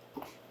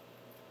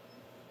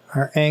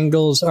 Our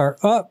angles are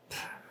up.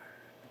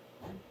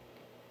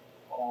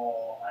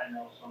 Oh, I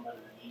know somebody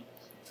that needs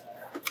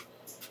that.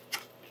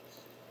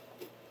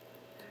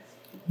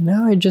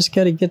 Now I just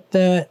gotta get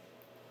that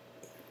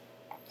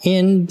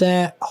in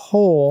that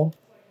hole.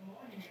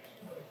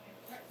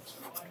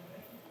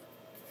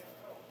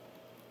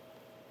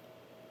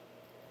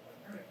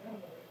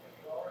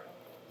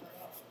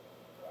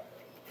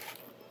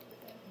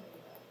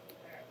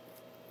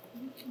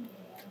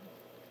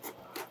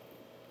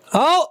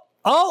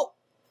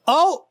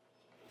 Oh!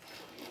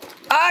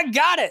 I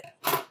got it!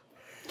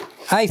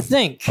 I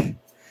think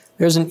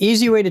there's an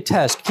easy way to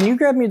test. Can you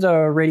grab me the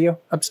radio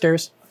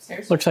upstairs?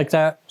 Upstairs? Looks like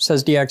that.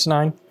 Says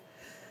DX9.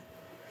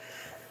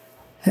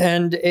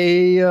 And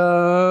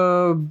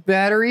a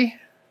battery.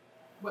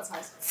 What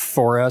size?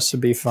 4S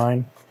would be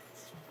fine.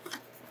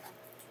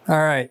 All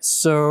right,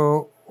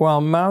 so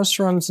while Mouse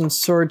runs and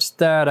sorts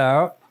that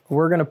out,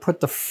 we're going to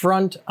put the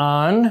front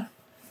on.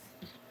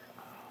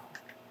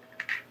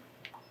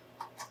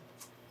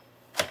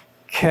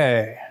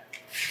 Okay.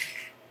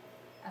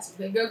 That's a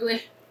big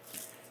ugly.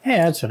 Hey,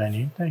 that's what I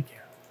need. Thank you.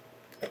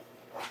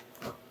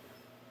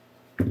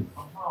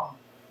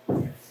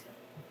 All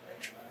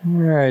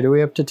right, are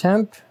we up to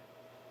temp?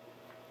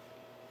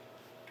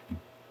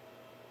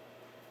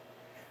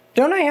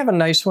 Don't I have a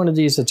nice one of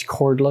these that's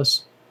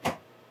cordless?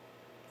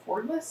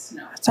 Cordless?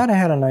 No. I thought I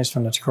had a nice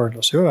one that's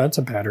cordless. Oh, that's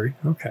a battery.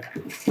 Okay.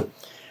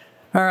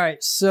 All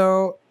right,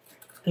 so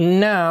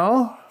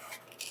now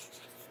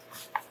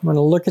I'm going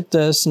to look at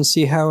this and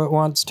see how it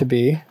wants to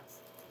be.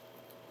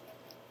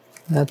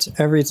 That's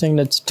everything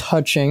that's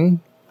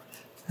touching.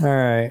 All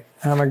right,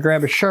 I'm going to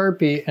grab a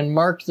Sharpie and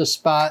mark the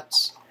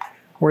spots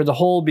where the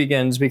hole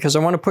begins because I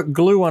want to put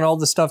glue on all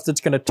the stuff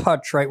that's going to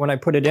touch right when I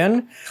put it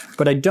in,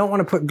 but I don't want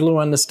to put glue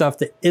on the stuff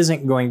that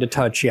isn't going to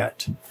touch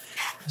yet.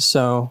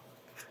 So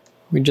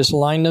we just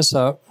line this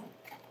up,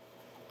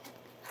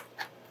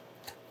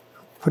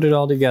 put it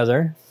all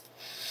together,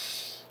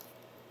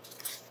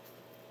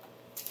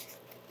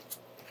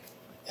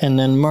 and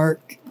then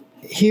mark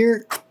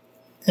here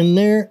and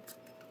there.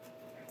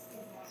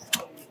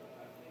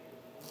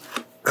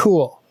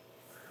 Cool.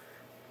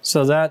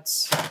 So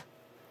that's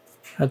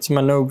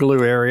my no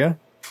glue area,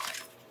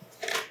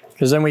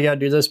 because then we got to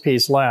do this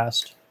piece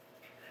last.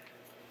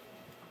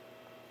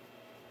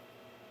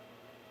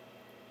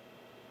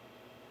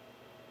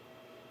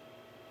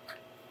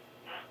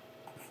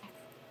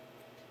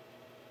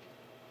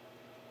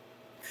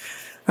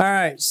 All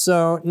right,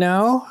 so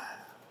now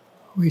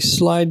we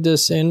slide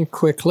this in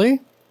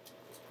quickly,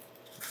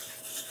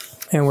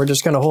 and we're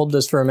just going to hold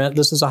this for a minute.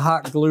 This is a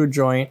hot glue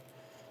joint,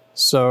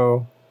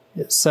 so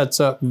it sets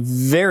up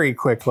very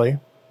quickly.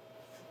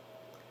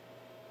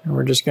 And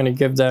we're just going to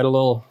give that a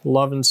little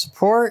love and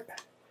support.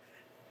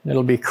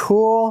 It'll be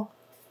cool.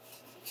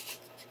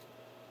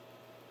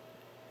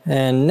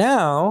 And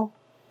now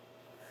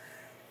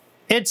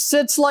it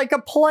sits like a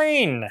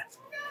plane.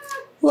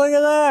 Look at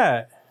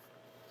that.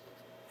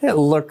 It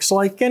looks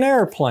like an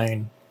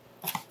airplane.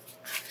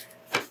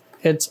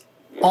 It's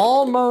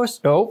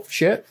almost, oh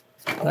shit,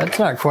 that's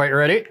not quite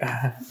ready.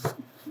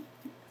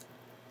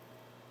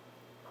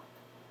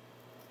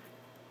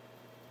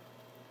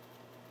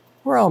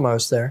 We're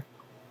almost there.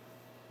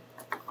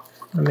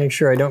 I'll make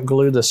sure I don't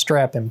glue the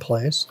strap in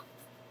place.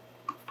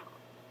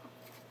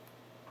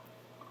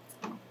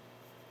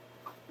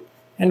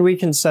 And we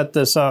can set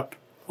this up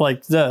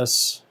like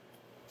this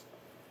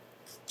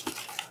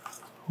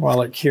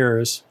while it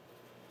cures.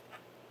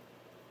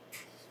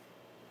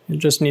 It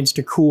just needs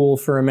to cool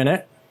for a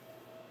minute.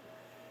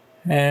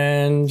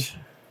 And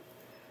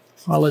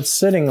while it's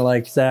sitting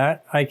like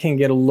that, I can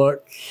get a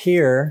look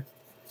here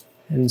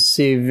and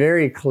see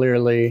very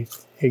clearly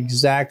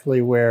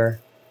exactly where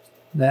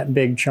that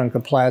big chunk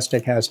of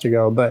plastic has to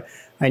go. But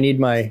I need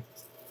my,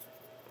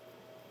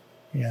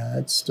 yeah,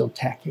 that's still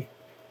tacky.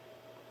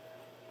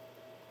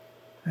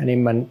 I need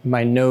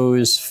my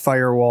nose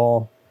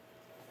firewall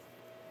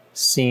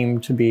seam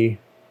to be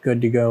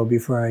good to go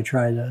before I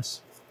try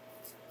this.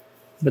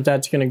 But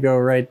that's going to go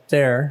right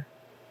there.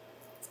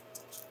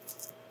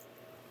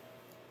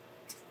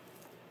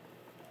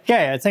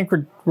 Okay, I think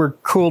we're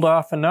cooled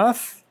off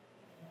enough.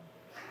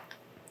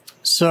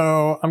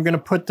 So I'm going to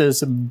put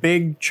this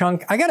big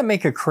chunk. I got to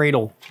make a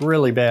cradle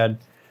really bad.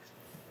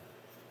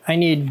 I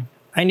need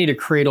a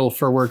cradle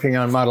for working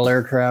on model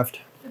aircraft.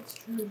 That's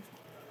true.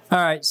 All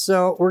right,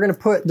 so we're going to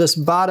put this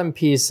bottom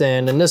piece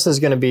in, and this is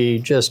going to be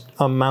just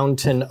a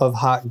mountain of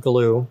hot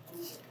glue.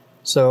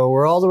 So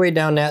we're all the way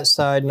down that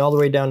side and all the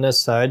way down this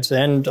side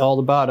and all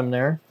the bottom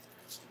there.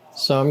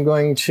 So I'm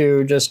going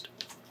to just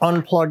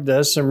unplug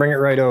this and bring it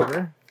right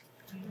over.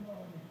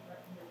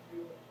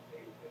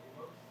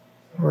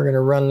 We're going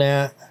to run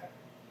that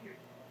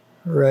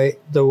right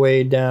the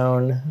way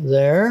down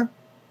there.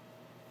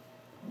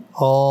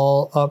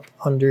 All up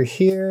under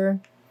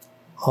here.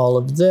 All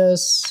of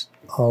this.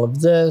 All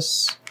of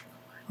this.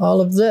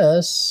 All of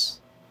this.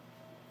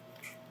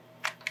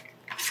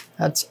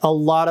 That's a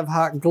lot of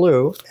hot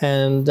glue.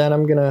 And then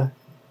I'm going to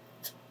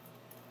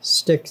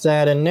stick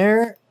that in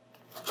there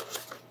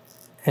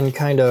and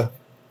kind of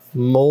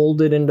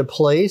mold it into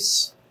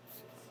place.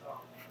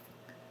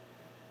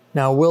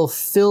 Now we'll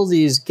fill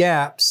these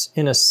gaps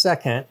in a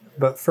second,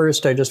 but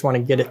first I just want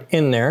to get it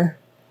in there.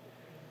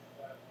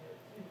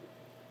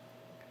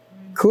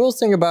 Cool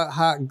thing about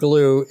hot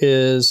glue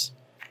is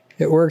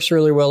it works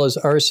really well as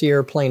RC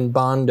airplane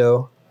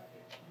Bondo.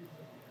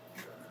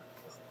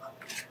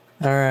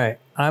 All right,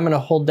 I'm going to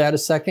hold that a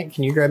second.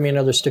 Can you grab me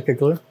another stick of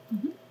glue?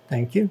 Mm-hmm.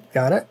 Thank you,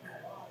 got it.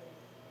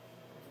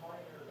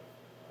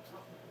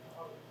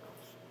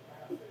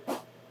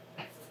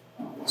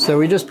 So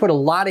we just put a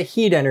lot of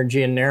heat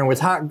energy in there, and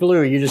with hot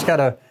glue, you just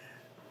gotta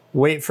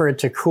wait for it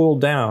to cool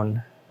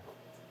down.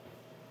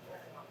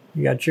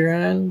 You got your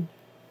end?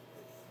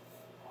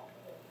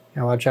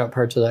 Now watch out,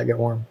 parts of that get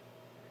warm.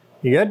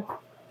 You good?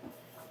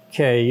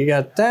 Okay, you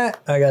got that,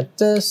 I got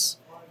this.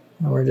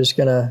 And we're just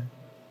gonna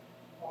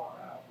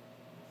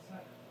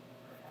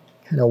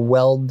kind of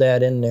weld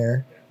that in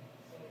there.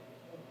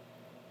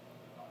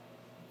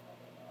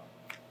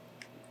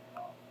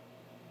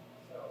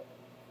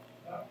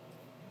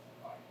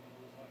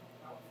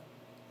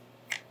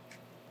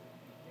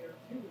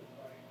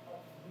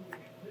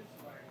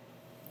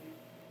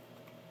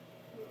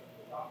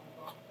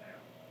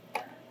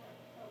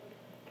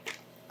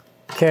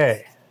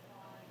 Okay.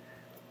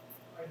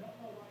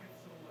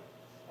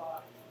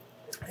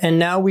 And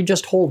now we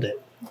just hold it.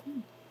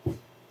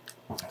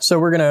 So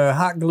we're gonna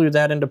hot glue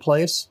that into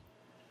place.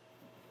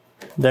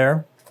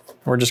 There.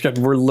 We're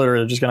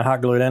literally just gonna hot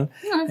glue it in.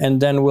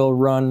 And then we'll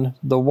run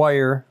the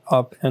wire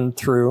up and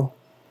through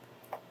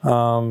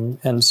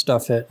and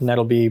stuff it. And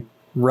that'll be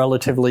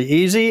relatively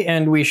easy.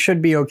 And we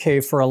should be okay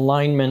for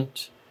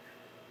alignment,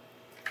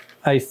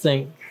 I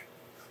think.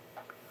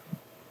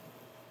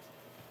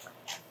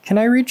 Can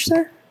I reach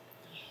there?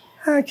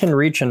 I can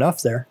reach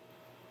enough there.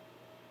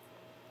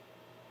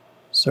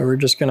 So we're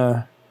just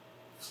gonna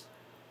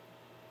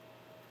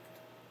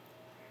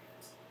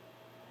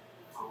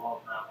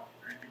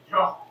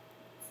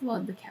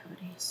flood the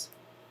cavities.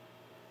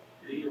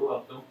 You're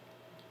welcome.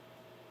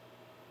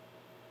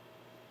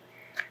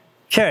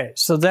 Okay,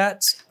 so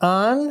that's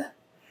on.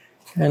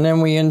 And then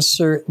we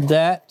insert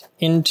that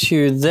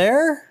into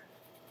there.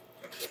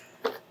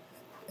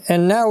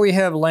 And now we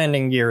have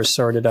landing gear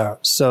sorted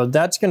out. So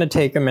that's going to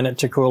take a minute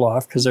to cool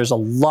off because there's a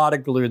lot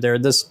of glue there.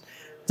 This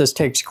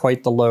takes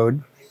quite the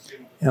load.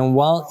 And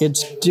while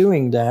it's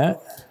doing that,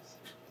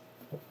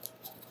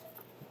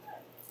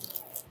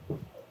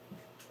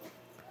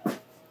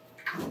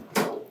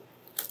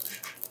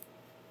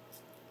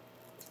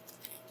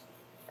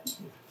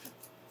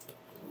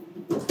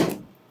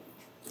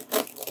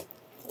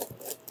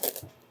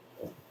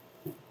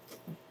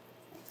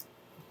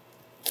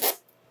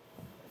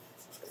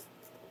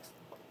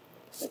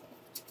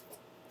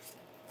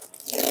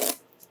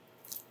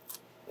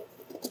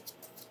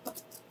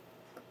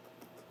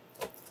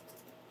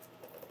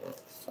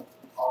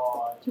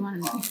 Do you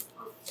want to know?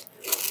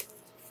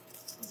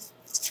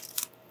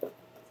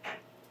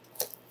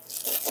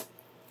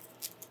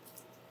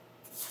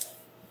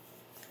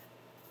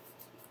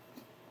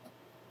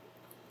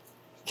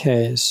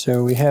 okay,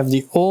 so we have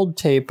the old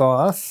tape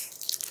off.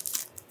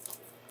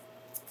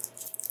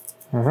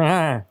 All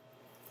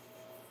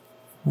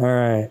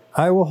right,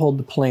 I will hold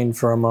the plane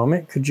for a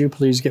moment. Could you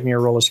please get me a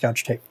roll of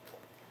Scotch tape?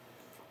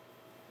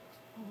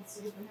 Let's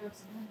see if we have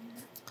some in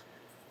here.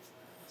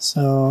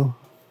 So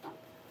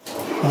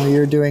while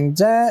you're doing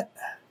that,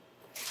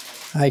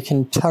 I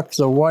can tuck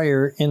the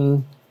wire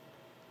in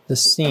the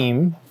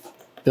seam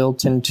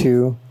built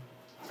into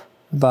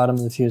the bottom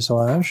of the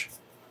fuselage.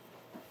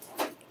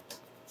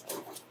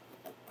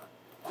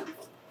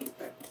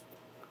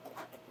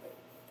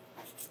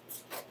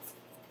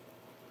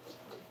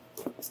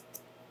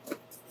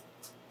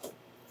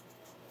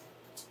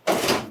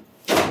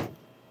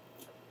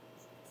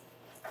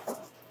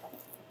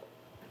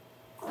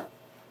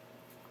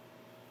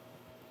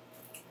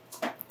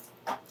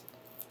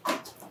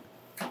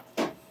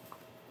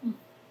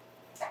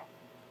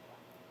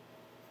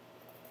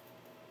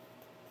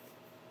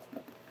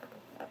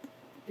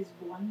 Is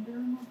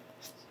Boden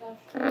stuff?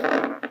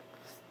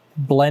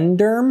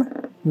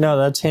 Blenderm? No,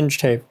 that's hinge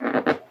tape. You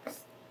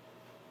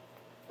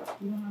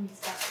want to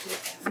Scotch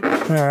tape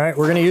then? All right,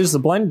 we're going to use the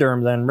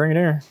Blenderm then. Bring it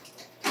here.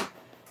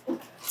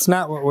 It's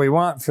not what we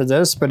want for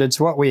this, but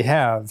it's what we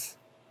have.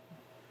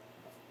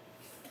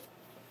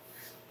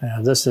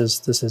 Yeah, this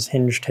is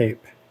hinge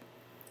tape.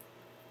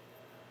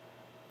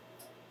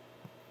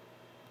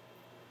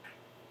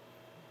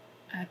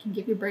 I can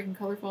give you bright and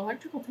colorful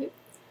electrical tape.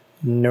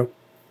 Nope.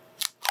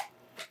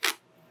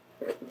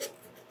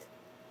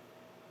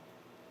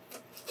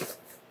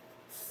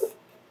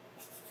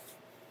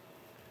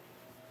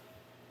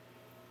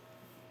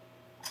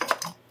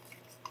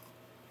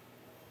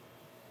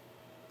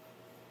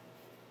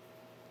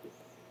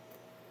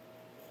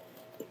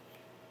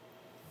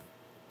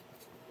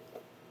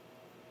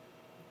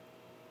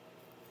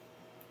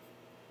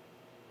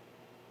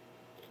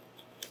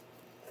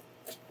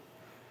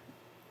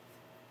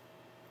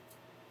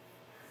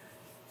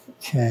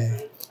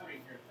 Okay.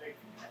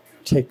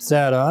 Take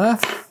that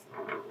off.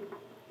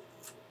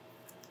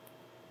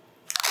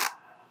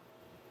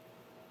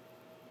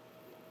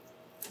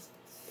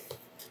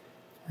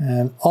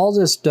 And all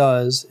this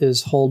does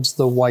is holds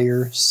the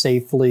wire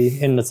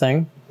safely in the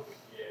thing.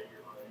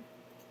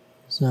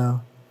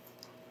 So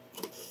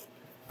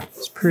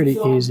it's pretty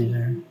easy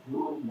there.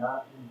 All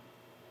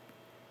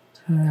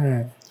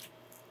right.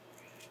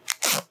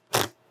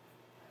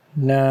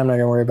 No, I'm not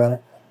gonna worry about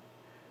it.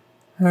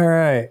 All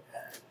right.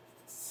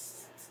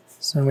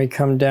 So we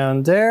come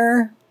down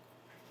there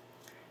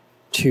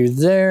to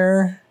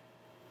there.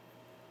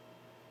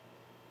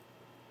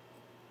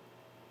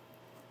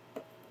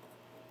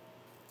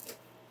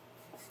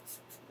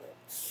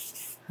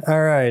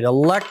 All right,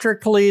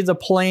 electrically the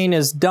plane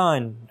is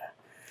done.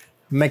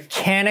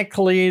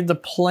 Mechanically, the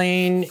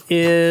plane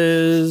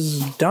is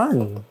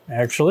done,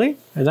 actually,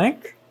 I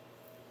think.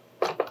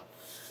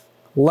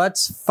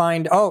 Let's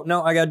find, oh,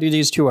 no, I gotta do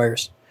these 2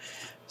 wires.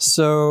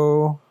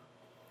 So,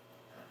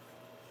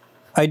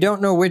 I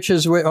don't know which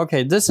is which.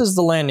 Okay, this is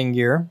the landing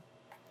gear.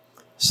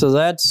 So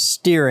that's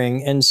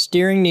steering, and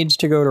steering needs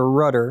to go to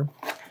rudder.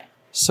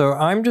 So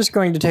I'm just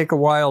going to take a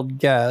wild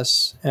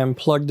guess and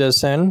plug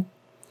this in.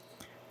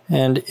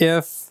 And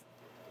if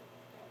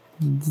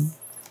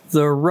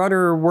the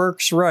rudder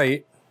works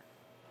right,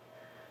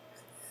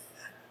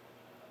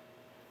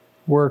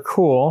 we're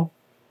cool.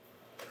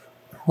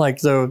 Like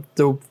the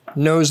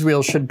nose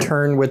wheel should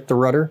turn with the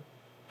rudder.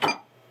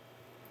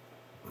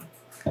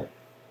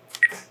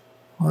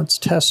 Let's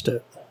test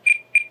it.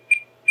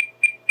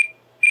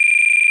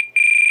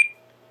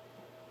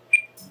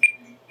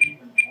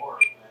 Even more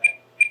of that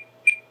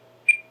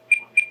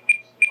when it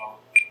comes to about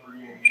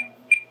 3 a.m.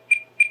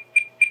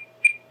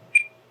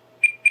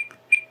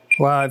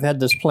 Wow, I've had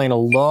this plane a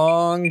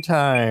long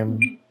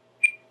time.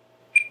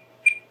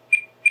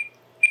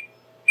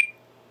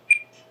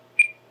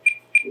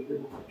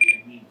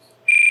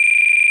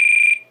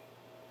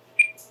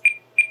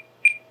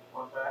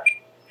 What's that?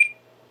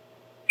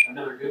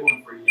 Another good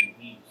one for you in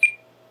memes.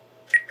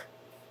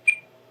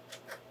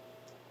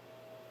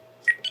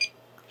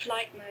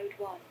 Flight mode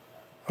 1.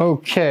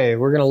 Okay,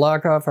 we're gonna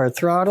lock off our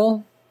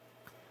throttle.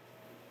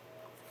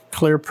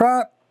 Clear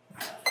prop.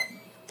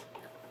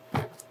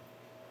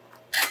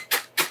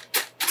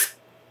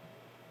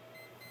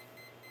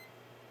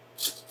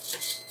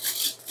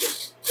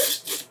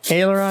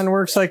 Aileron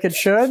works like it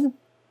should.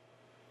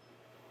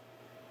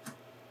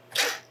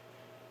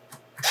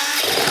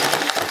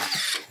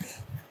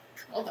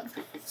 Well done.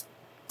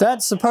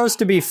 That's supposed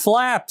to be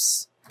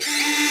flaps.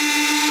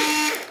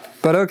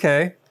 But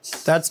okay,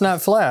 that's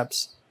not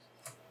flaps.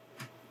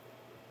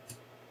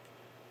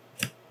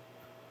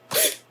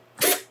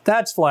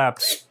 That's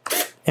flaps.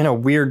 In a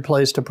weird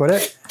place to put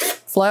it.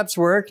 Flaps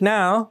work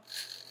now.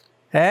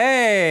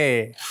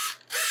 Hey!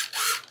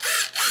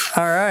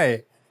 All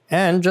right.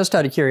 And just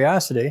out of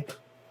curiosity,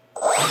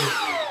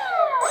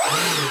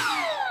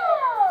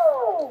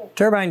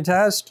 turbine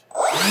test.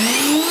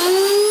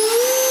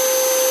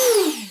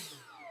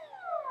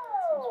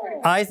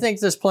 I think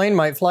this plane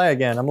might fly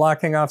again. I'm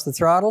locking off the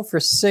throttle for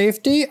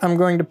safety. I'm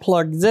going to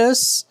plug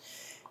this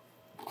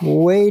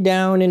way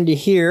down into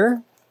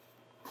here.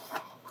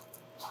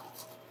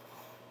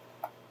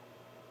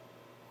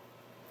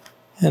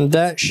 And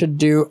that should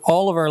do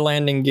all of our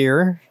landing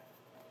gear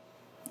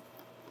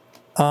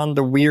on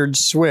the weird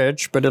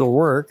switch, but it'll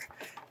work.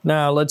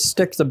 Now let's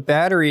stick the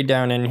battery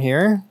down in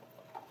here.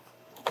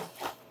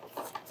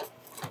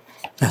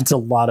 That's a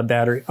lot of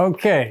battery.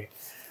 Okay.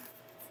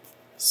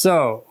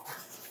 So,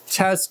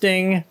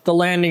 testing the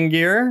landing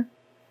gear.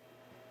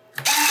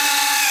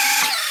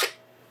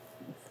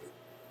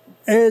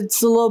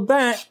 It's a little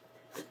bent,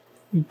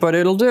 but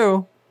it'll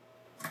do.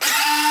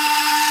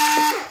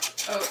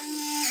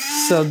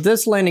 So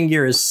this landing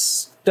gear is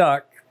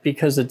stuck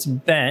because it's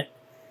bent.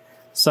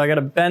 So I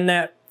gotta bend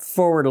that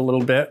forward a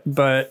little bit,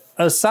 but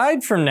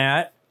aside from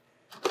that,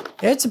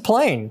 it's a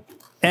plane.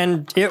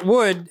 And it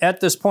would, at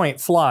this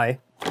point, fly.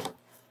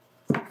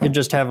 You'd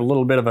just have a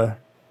little bit of a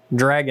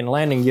drag in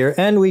landing gear,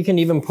 and we can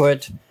even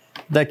put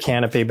the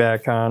canopy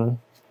back on.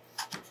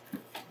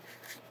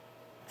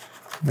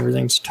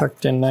 Everything's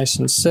tucked in nice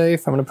and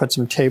safe. I'm gonna put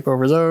some tape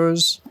over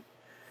those.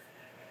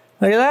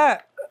 Look at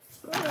that.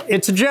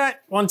 It's a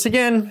jet, once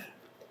again.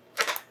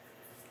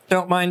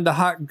 Don't mind the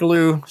hot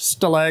glue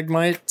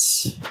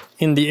stalagmites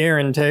in the air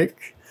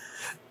intake.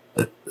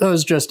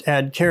 Those just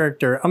add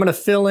character. I'm gonna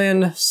fill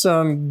in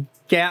some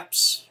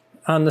gaps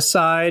on the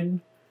side,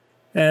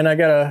 and I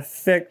gotta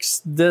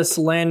fix this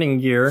landing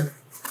gear,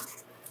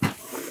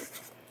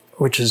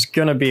 which is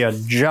gonna be a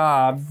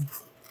job.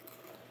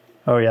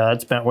 Oh yeah,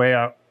 that's bent way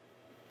out.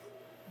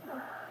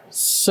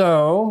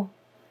 So,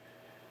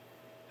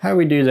 how do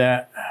we do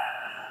that?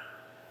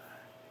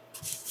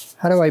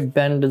 How do I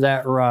bend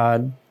that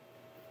rod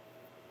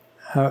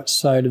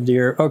outside of the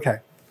air? Okay.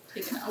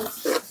 Take it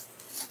out.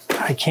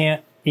 I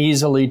can't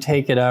easily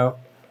take it out.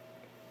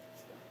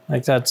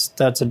 Like that's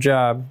a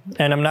job.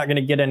 And I'm not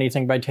gonna get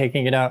anything by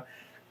taking it out.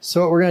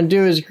 So what we're gonna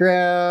do is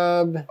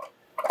grab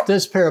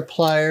this pair of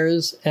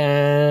pliers,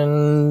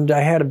 and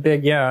I had a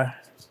big, yeah.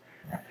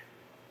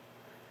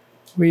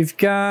 We've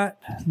got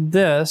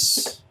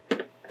this.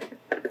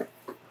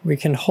 We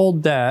can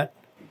hold that.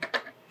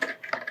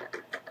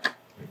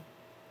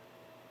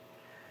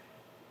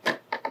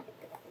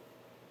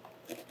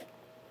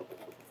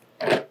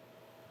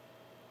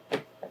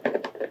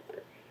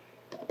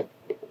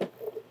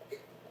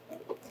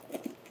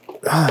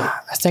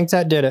 I think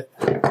that did it.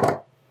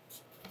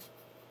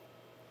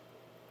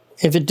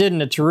 If it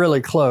didn't, it's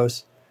really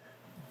close.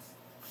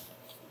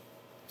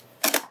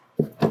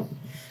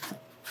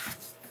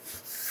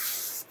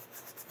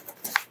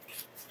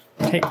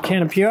 Take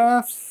canopy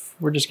off.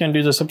 We're just going to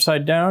do this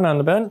upside down on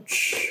the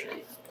bench.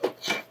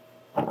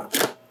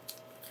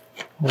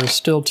 We're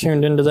still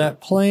tuned into that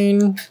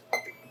plane.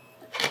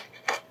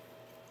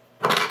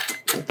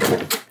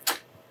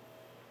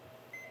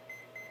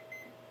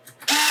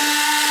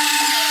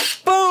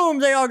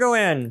 all go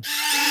in.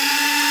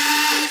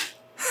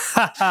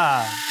 Ha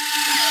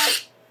ha.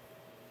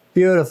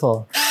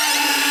 Beautiful.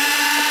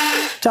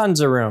 Tons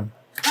of room.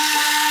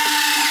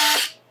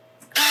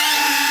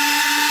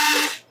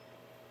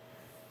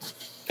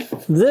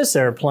 This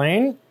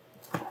airplane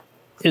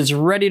is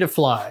ready to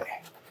fly.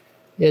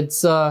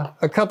 It's a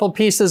couple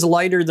pieces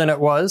lighter than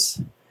it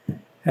was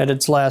at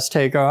its last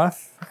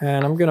takeoff.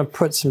 And I'm gonna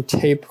put some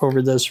tape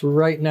over this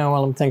right now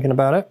while I'm thinking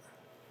about it.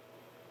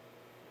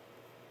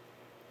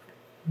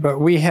 But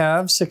we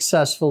have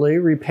successfully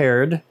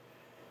repaired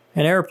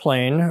an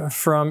airplane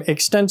from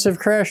extensive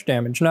crash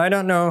damage. Now, I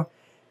don't know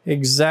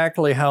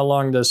exactly how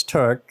long this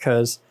took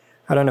because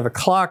I don't have a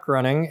clock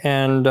running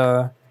and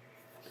I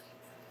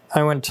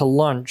went to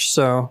lunch.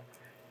 So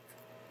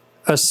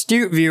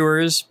astute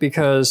viewers,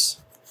 because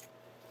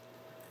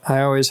I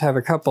always have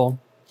a couple,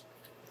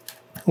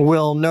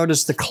 will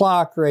notice the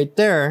clock right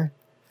there.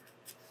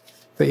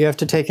 But you have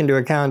to take into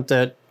account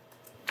that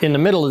in the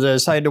middle of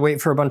this, I had to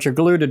wait for a bunch of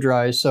glue to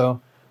dry. So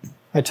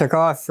I took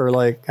off for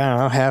like, I don't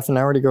know, half an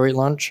hour to go eat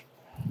lunch.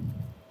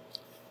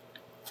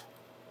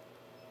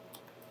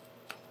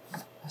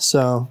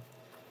 So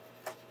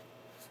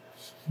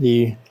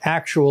the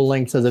actual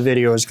length of the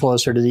video is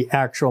closer to the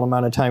actual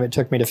amount of time it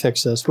took me to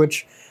fix this,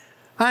 which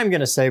I'm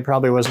going to say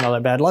probably wasn't all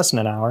that bad, less than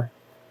an hour,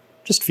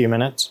 just a few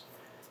minutes.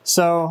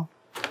 So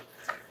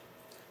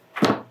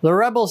the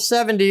Rebel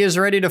 70 is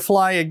ready to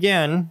fly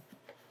again,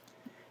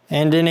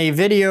 and in a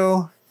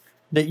video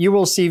that you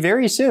will see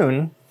very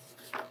soon,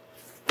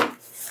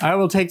 I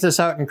will take this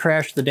out and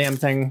crash the damn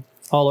thing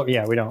all over.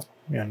 Yeah, we don't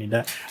need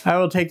that. I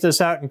will take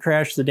this out and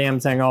crash the damn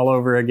thing all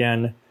over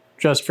again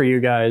just for you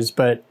guys,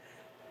 but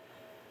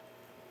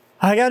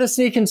I got a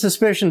sneaking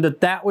suspicion that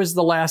that was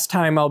the last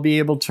time I'll be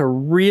able to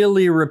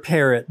really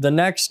repair it. The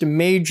next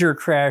major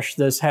crash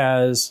this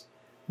has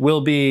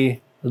will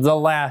be the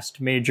last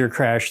major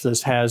crash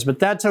this has, but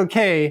that's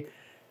okay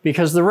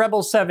because the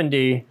Rebel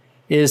 70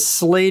 is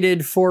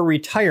slated for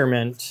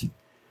retirement.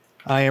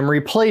 I am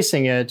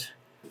replacing it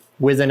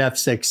with an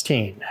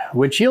F-16,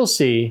 which you'll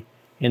see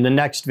in the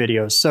next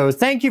video. So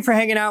thank you for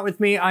hanging out with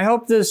me. I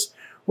hope this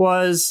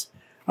was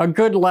a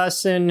good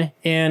lesson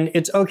in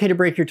it's okay to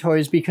break your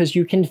toys because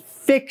you can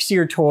fix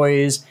your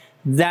toys.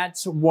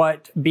 That's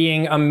what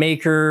being a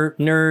maker,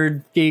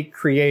 nerd, geek,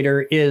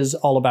 creator is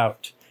all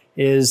about,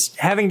 is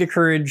having the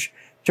courage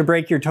to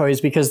break your toys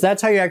because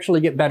that's how you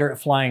actually get better at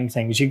flying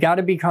things. You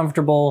gotta be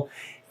comfortable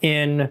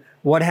in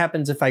what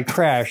happens if I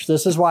crash.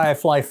 This is why I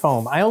fly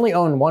foam. I only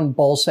own one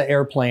balsa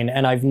airplane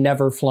and I've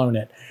never flown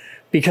it.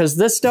 Because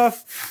this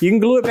stuff, you can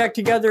glue it back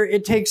together,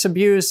 it takes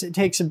abuse, it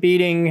takes a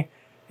beating,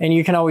 and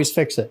you can always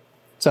fix it.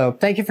 So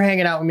thank you for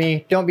hanging out with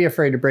me. Don't be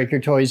afraid to break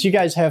your toys. You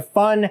guys have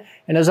fun,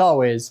 and as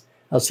always,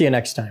 I'll see you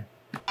next time.